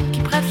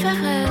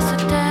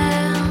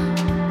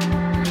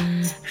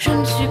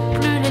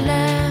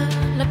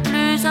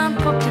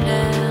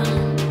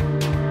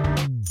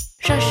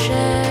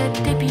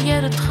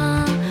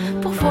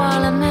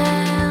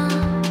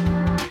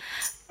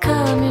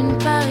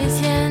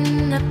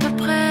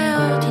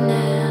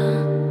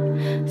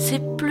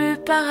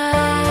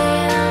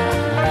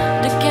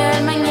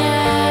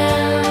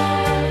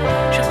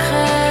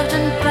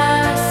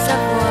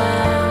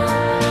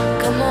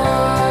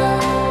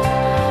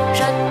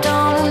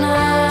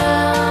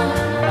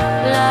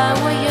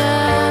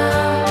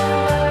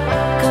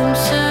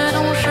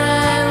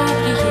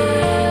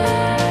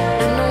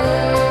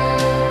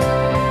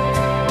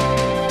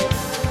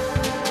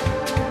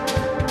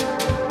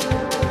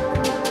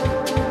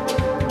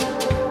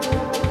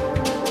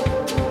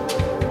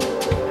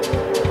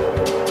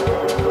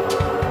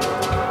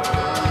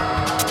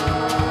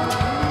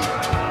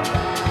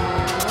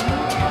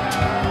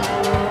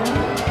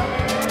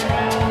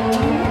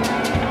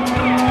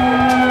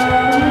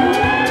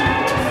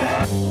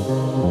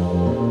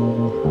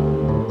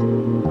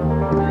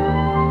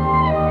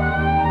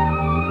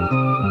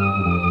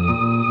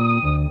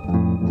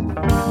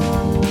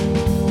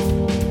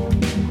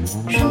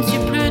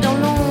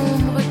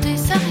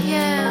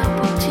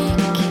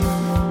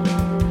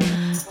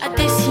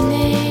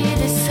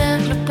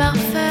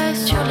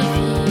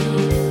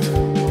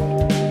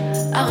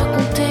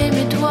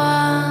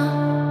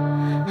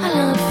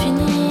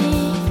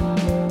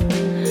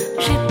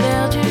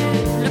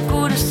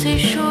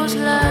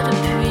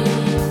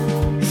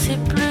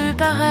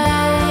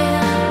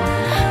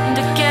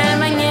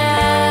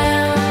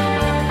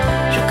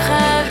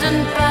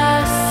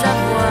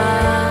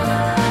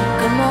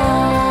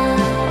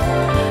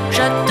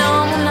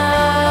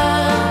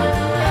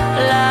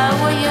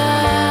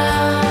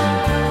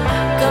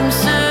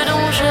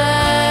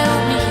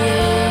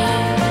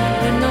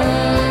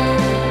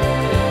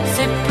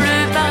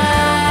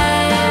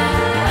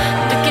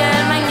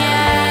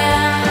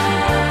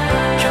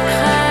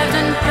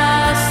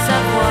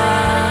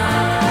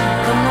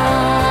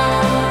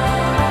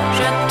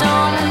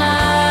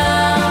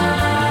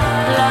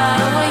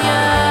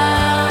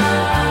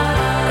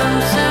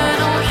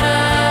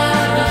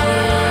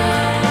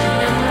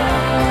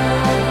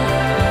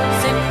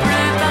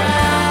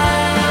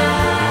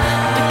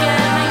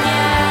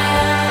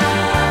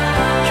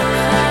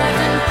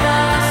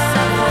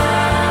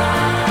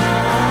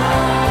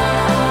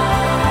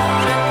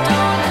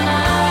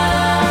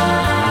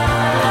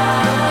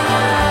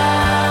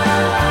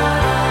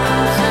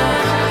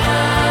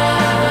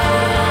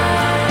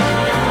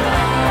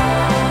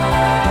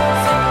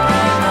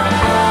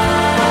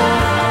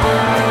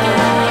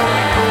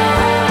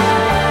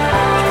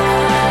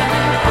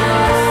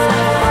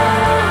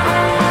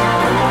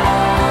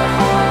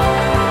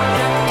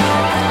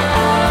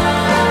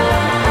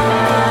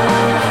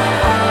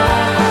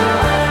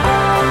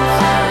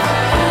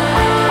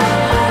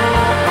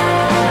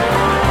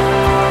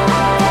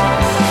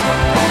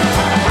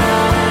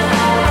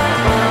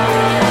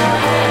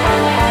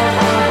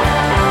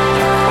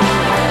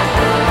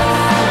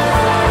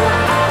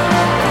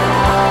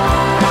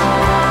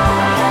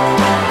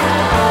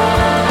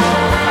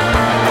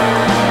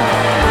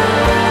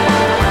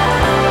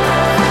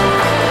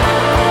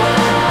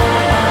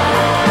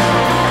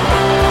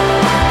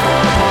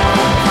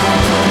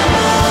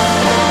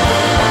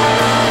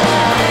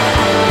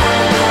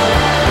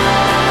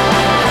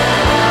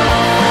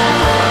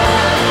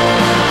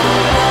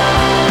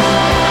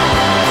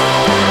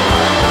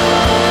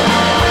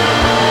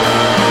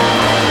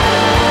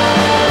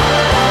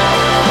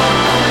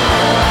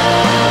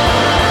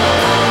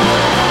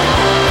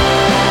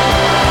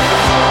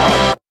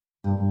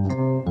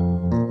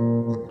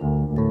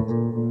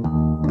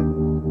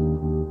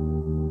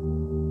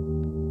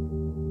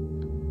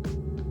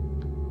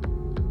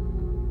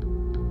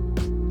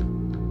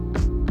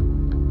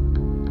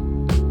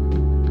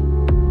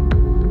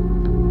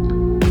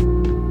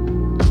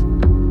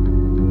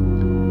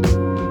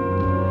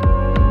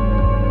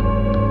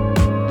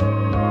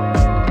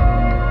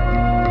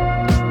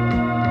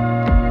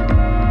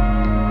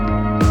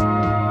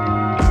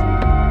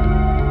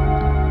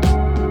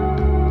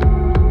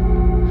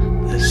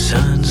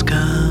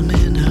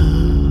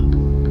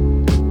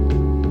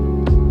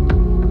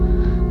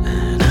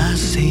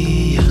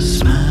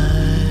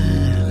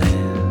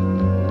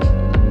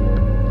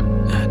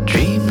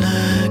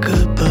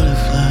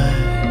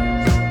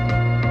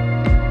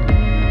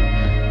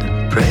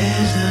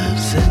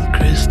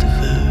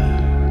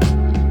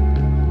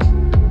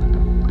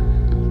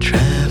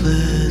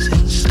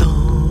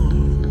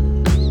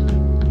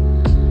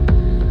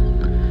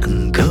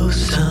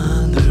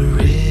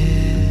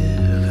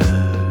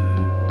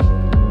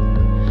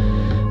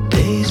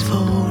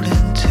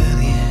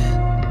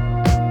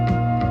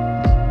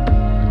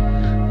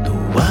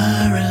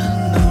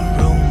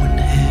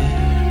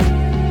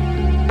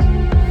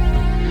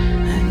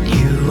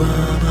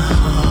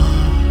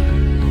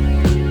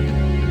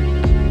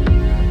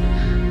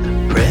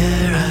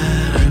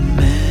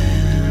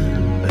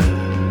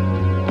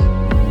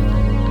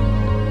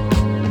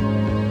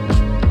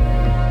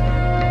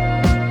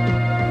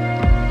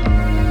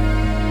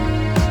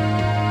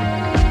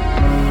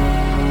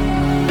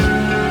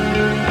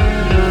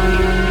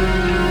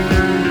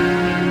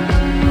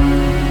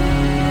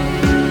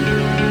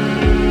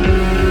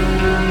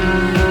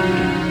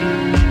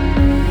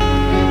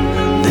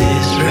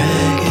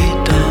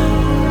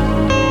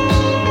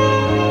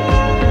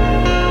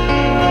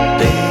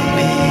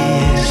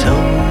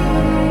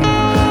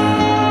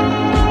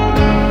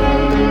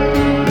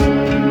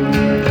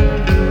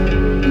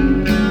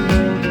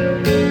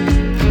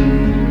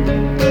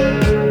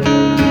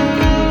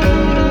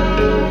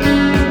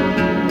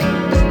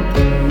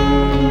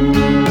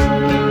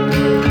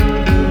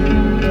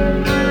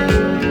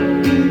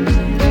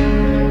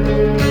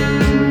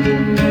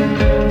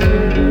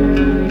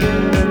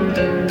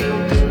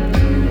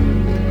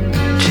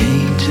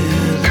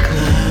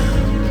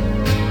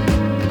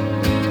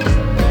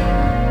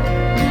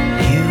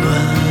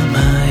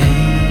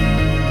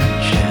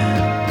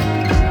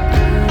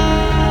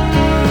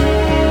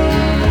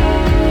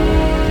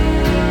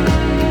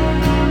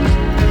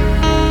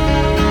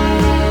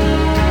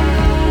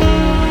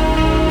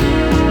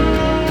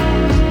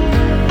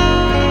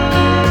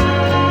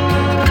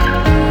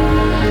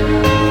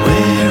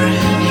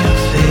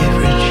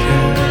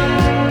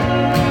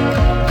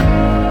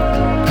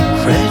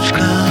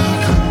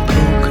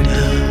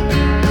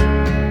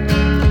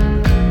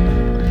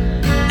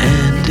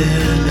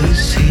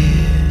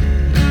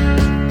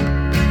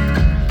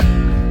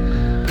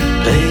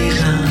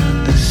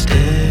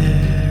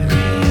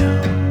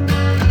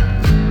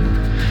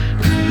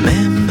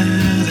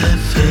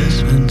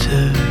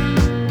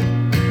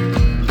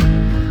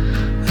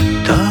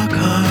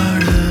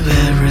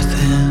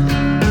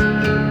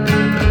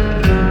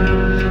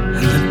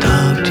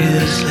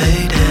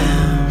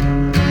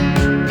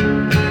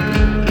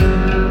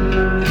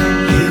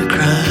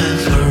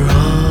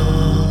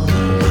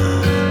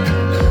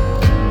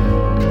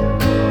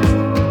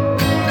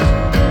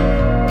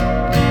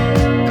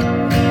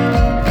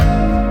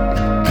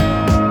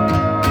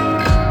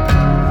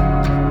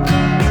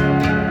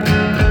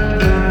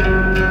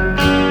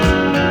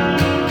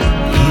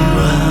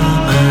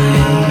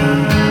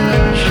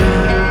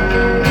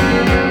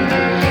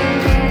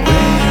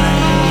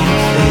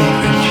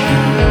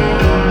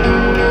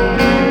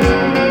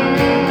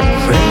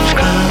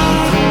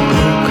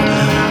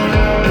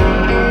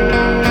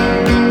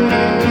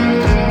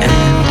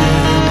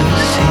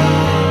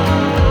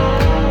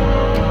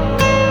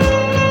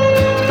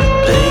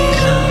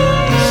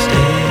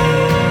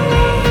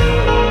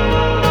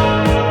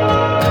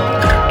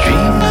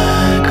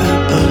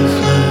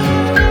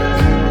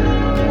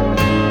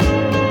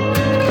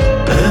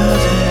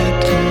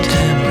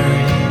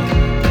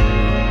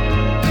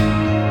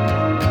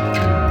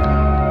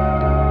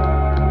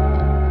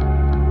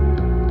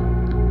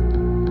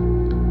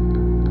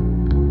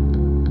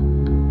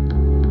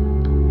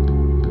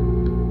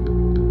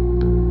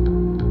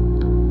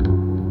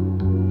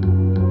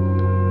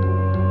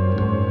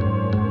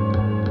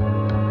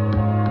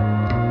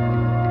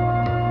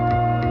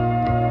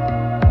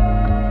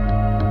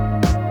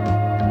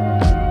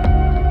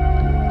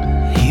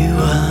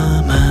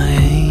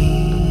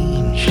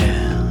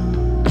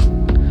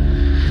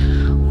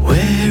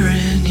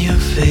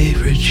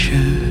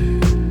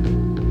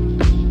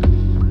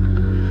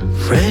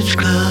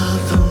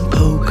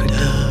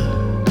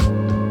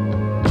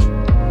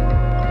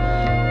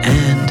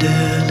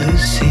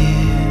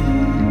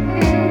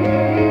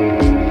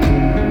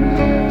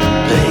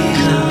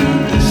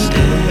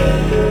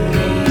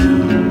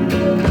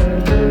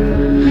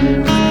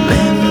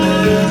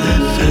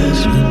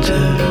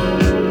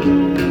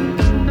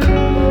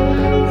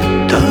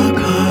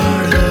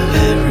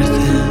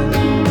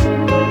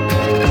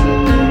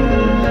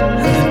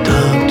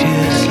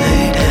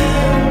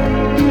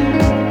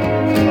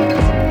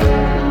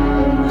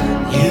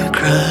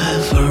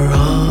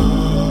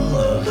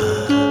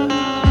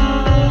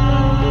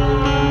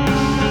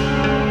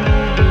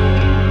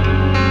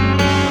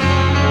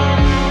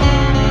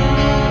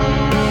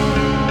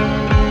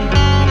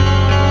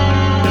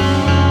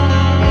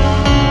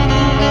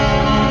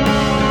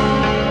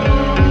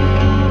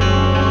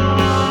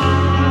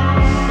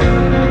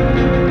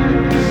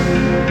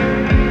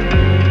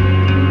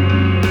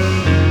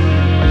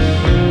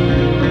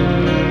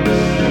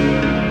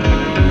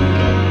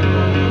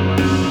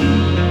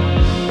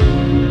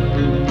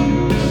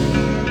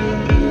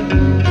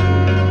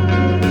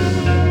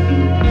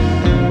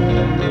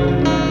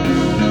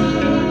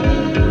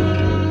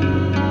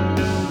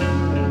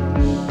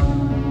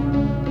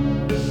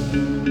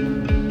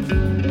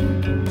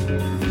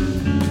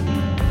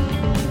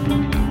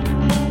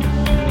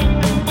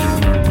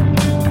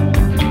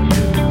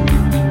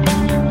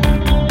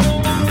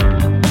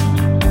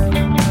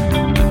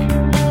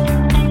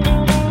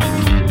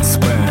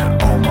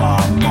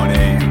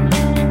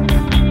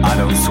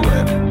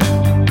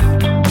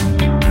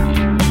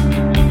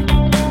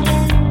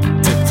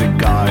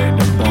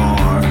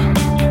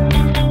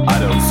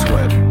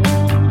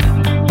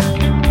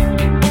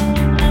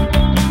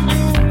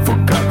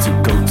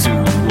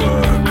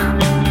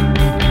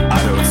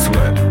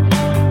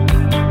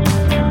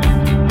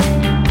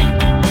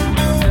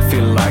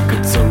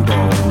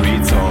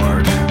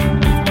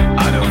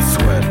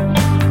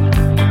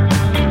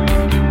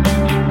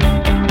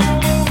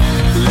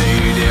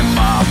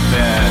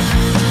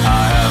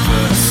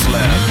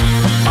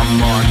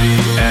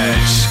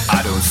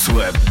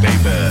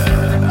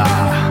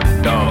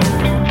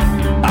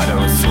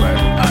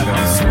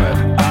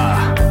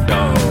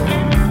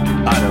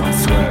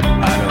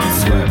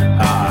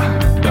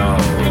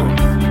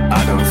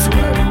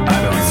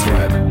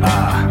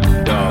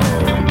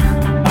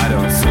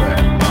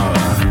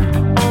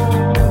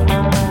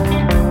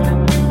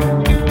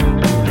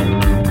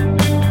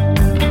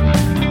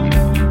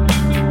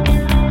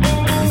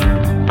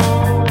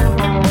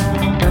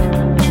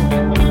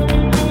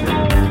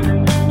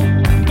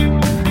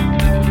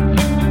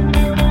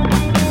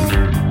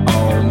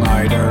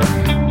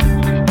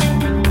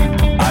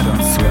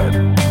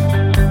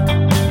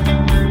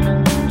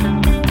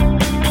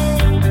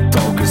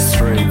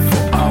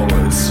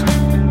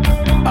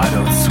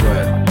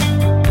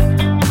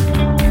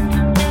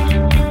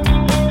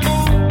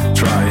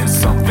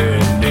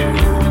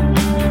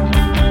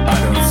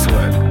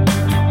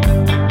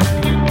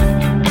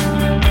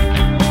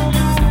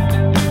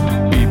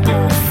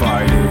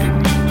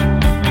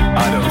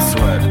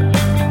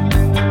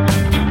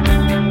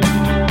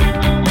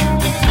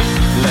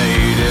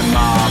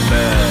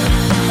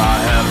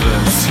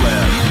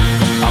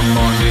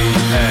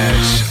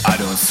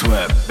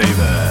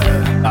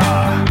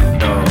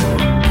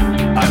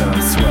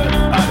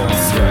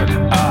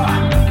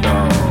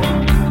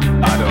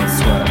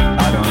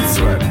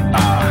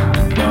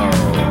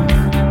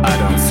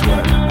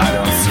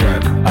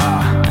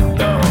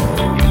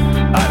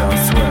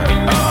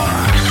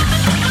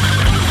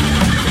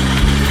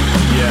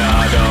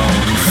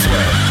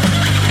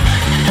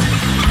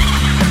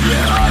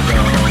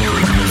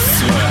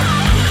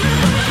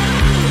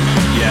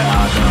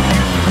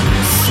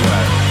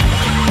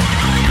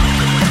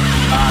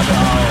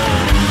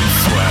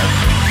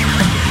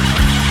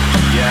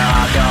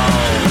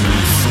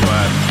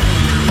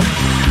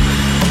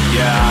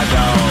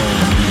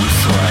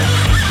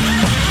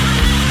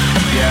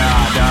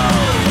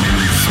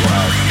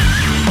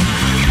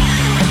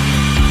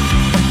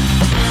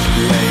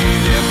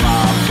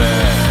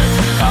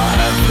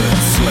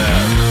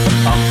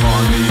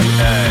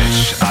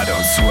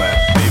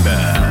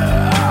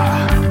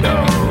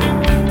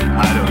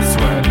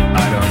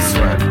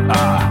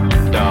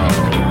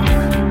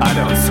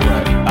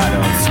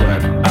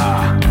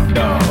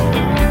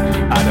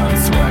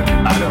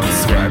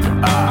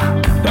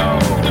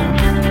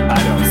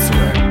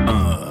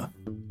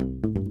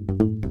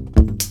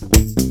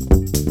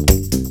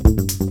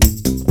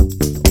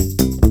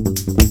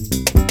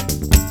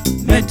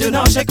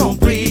Maintenant j'ai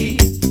compris.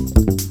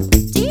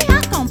 Tu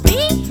as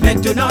compris?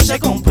 Maintenant j'ai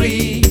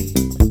compris.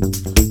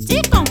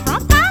 Tu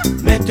comprends pas?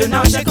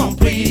 Maintenant j'ai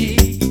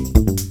compris.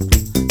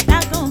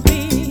 T'as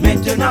compris?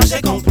 Maintenant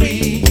j'ai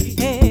compris.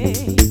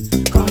 Hey.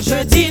 Quand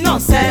je dis non,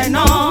 c'est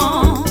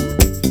non.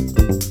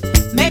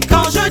 Mais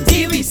quand je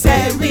dis oui,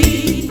 c'est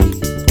oui.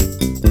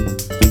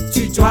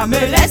 Tu dois me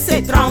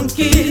laisser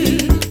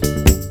tranquille.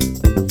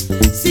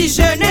 Si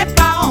je n'ai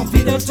pas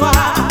envie de toi,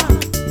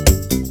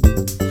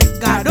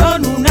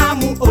 gardons-nous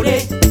namu ore,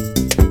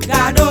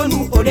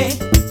 gardons-nous ore,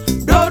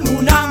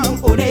 donne-nous namu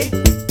ore,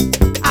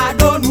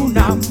 adonne-nous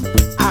namu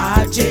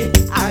aje.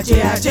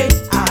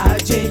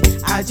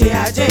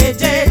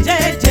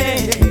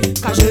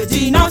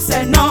 dis non,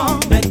 c'est non.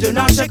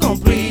 Maintenant j'ai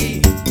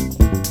compris.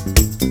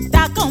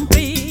 T'as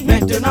compris.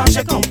 Maintenant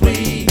j'ai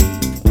compris.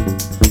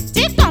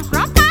 Tu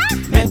comprends pas?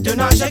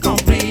 Maintenant j'ai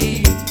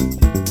compris.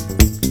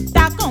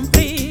 T'as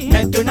compris.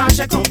 Maintenant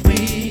j'ai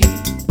compris.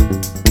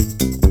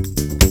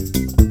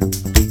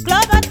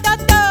 Club à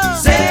Toto.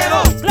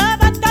 Zéro.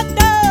 Club à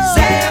Toto.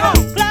 Zéro.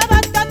 Club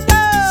à Toto.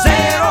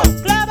 Zéro.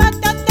 Club à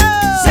Toto.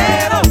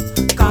 Zéro.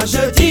 Quand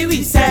je dis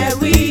oui, c'est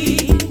oui.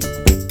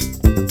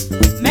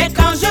 Mais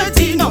quand je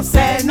dis non,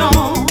 c'est non.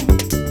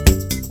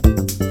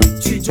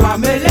 Tu dois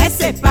me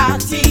laisser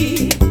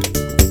partir.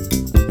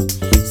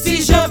 Si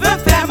je veux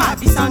faire ma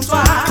vie sans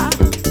toi.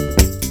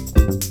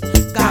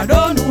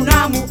 Gardons-nous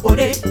namu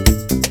ode.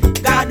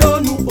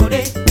 Gardons-nous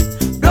ode.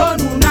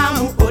 Donne-nous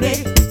namu ode.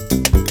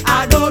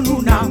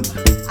 Adonnous nam.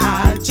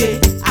 Adje,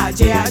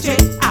 adje, adje,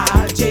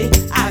 adje,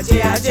 adje,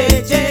 adje,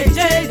 adje,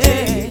 adje.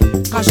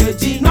 Quand je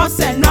dis non,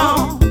 c'est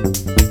non.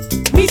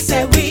 Oui,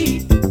 c'est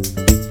oui.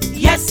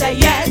 Yes, c'est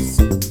yes.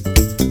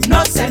 No,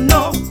 c'est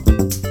no.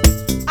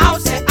 Out,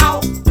 c'est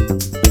out.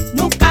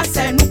 Nuka,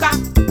 c'est nuka.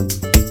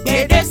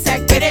 Guédé, c'est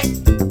guédé.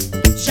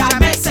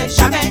 Jamais, c'est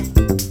jamais.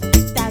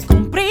 T'as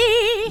compris.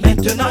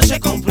 Maintenant, j'ai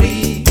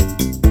compris.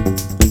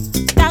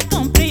 T'as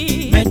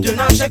compris.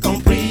 Maintenant, j'ai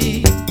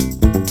compris.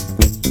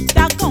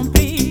 T'as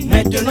compris.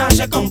 Maintenant,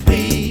 j'ai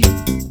compris.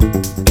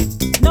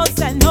 No,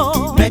 c'est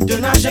no.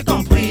 Maintenant, j'ai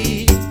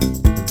compris.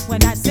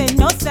 When I say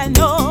no, c'est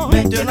no.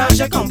 Maintenant,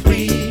 j'ai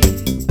compris.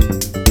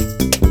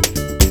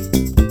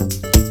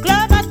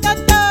 Club à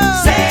Toto.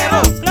 Zéro.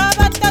 Club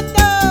à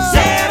Toto.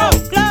 Zéro.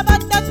 Club à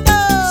Toto.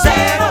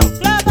 Zéro.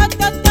 Club à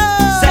Toto.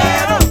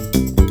 Zéro.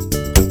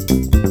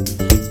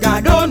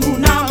 Gardons-nous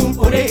namu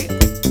ode.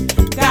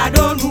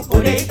 Gardons-nous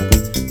ode.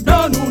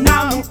 Donne-nous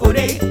namu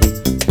ode.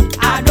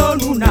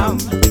 Adonnous nam.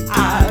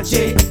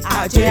 Adje,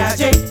 adje,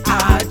 adje,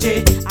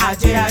 adje,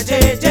 adje, adje,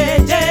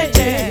 adje,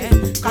 adje.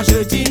 Quand je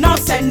dis non,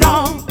 c'est non.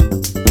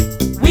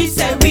 Oui,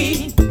 c'est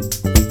oui.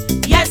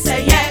 Yes,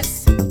 c'est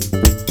yes.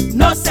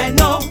 No, c'est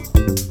no.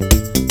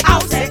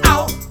 Out, c'est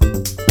out.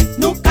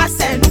 Nuka,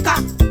 c'est nuka.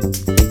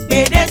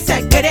 Guédé,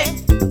 c'est guédé.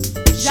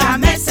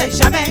 Jamais, c'est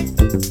jamais.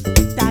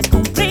 T'as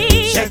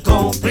compris. J'ai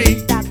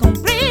compris. T'as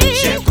compris.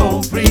 J'ai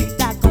compris.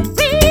 T'as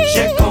compris.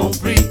 J'ai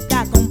compris.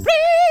 T'as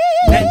compris.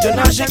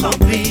 Maintenant, j'ai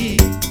compris.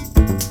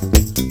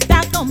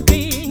 T'as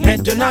compris.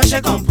 Maintenant,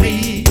 j'ai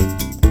compris.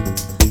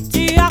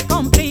 Tu as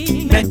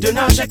compris.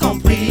 Maintenant, j'ai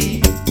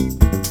compris.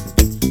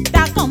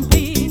 T'as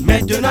compris.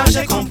 Maintenant,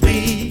 j'ai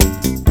compris.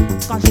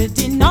 Quand je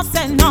dis non,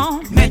 c'est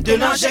non.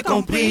 Maintenant, j'ai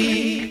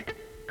compris.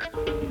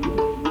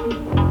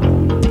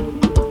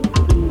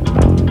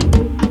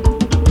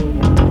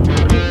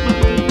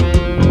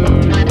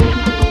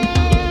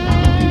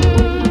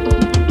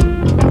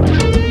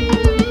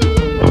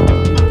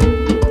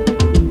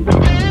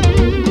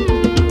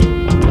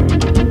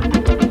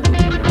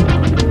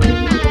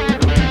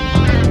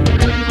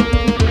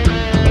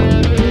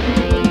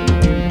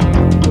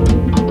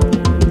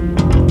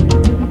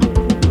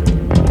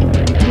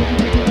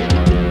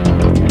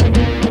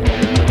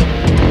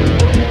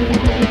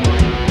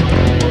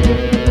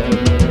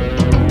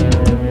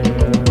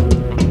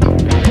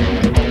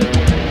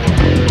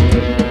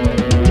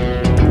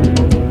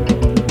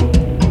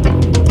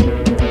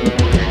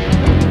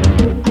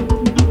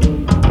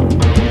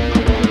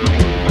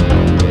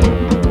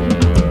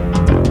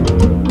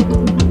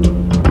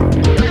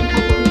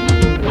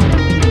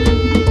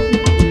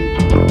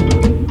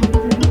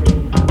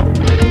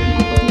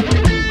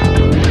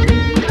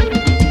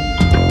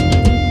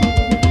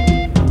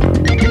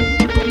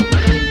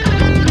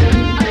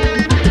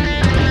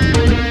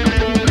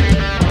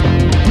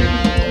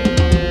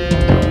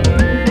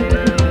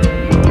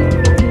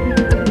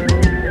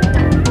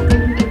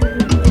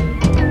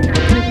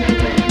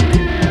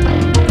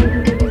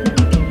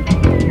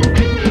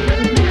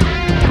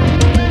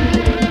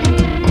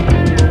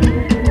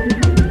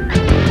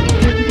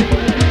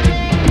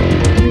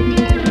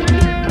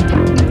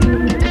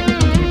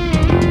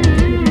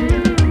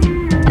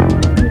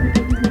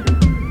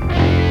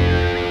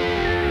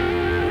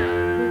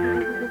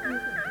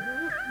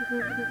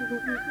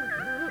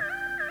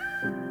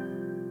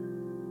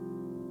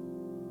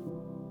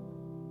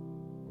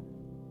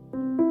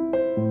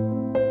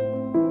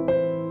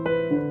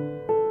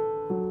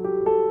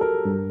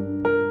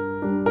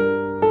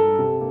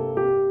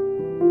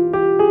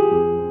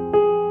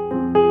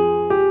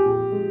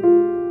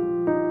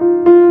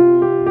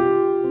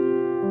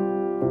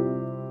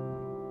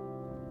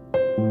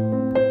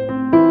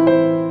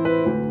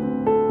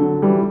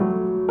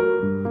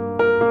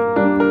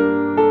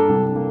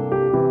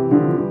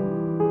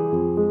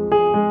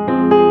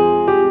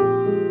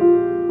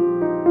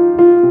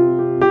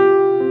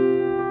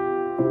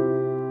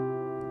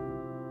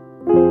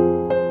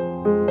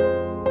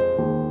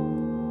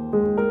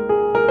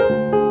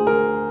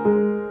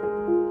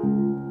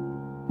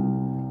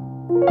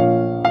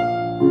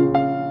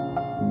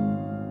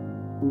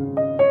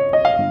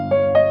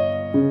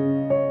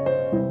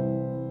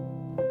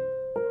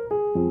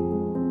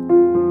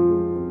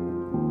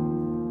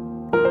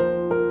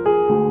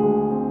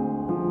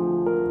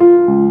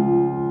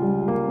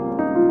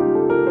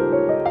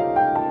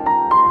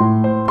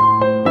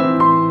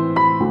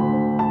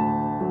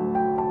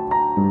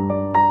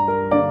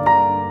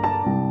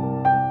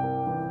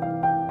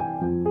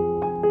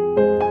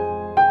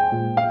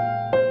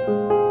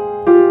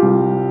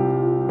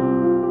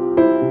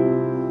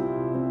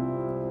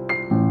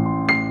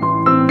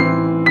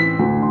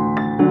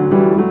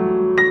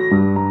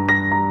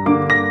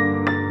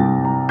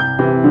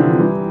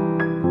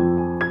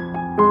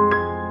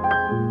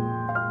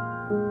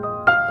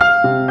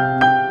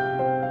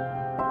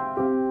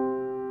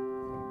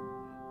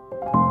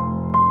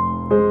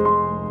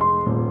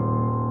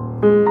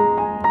 Thank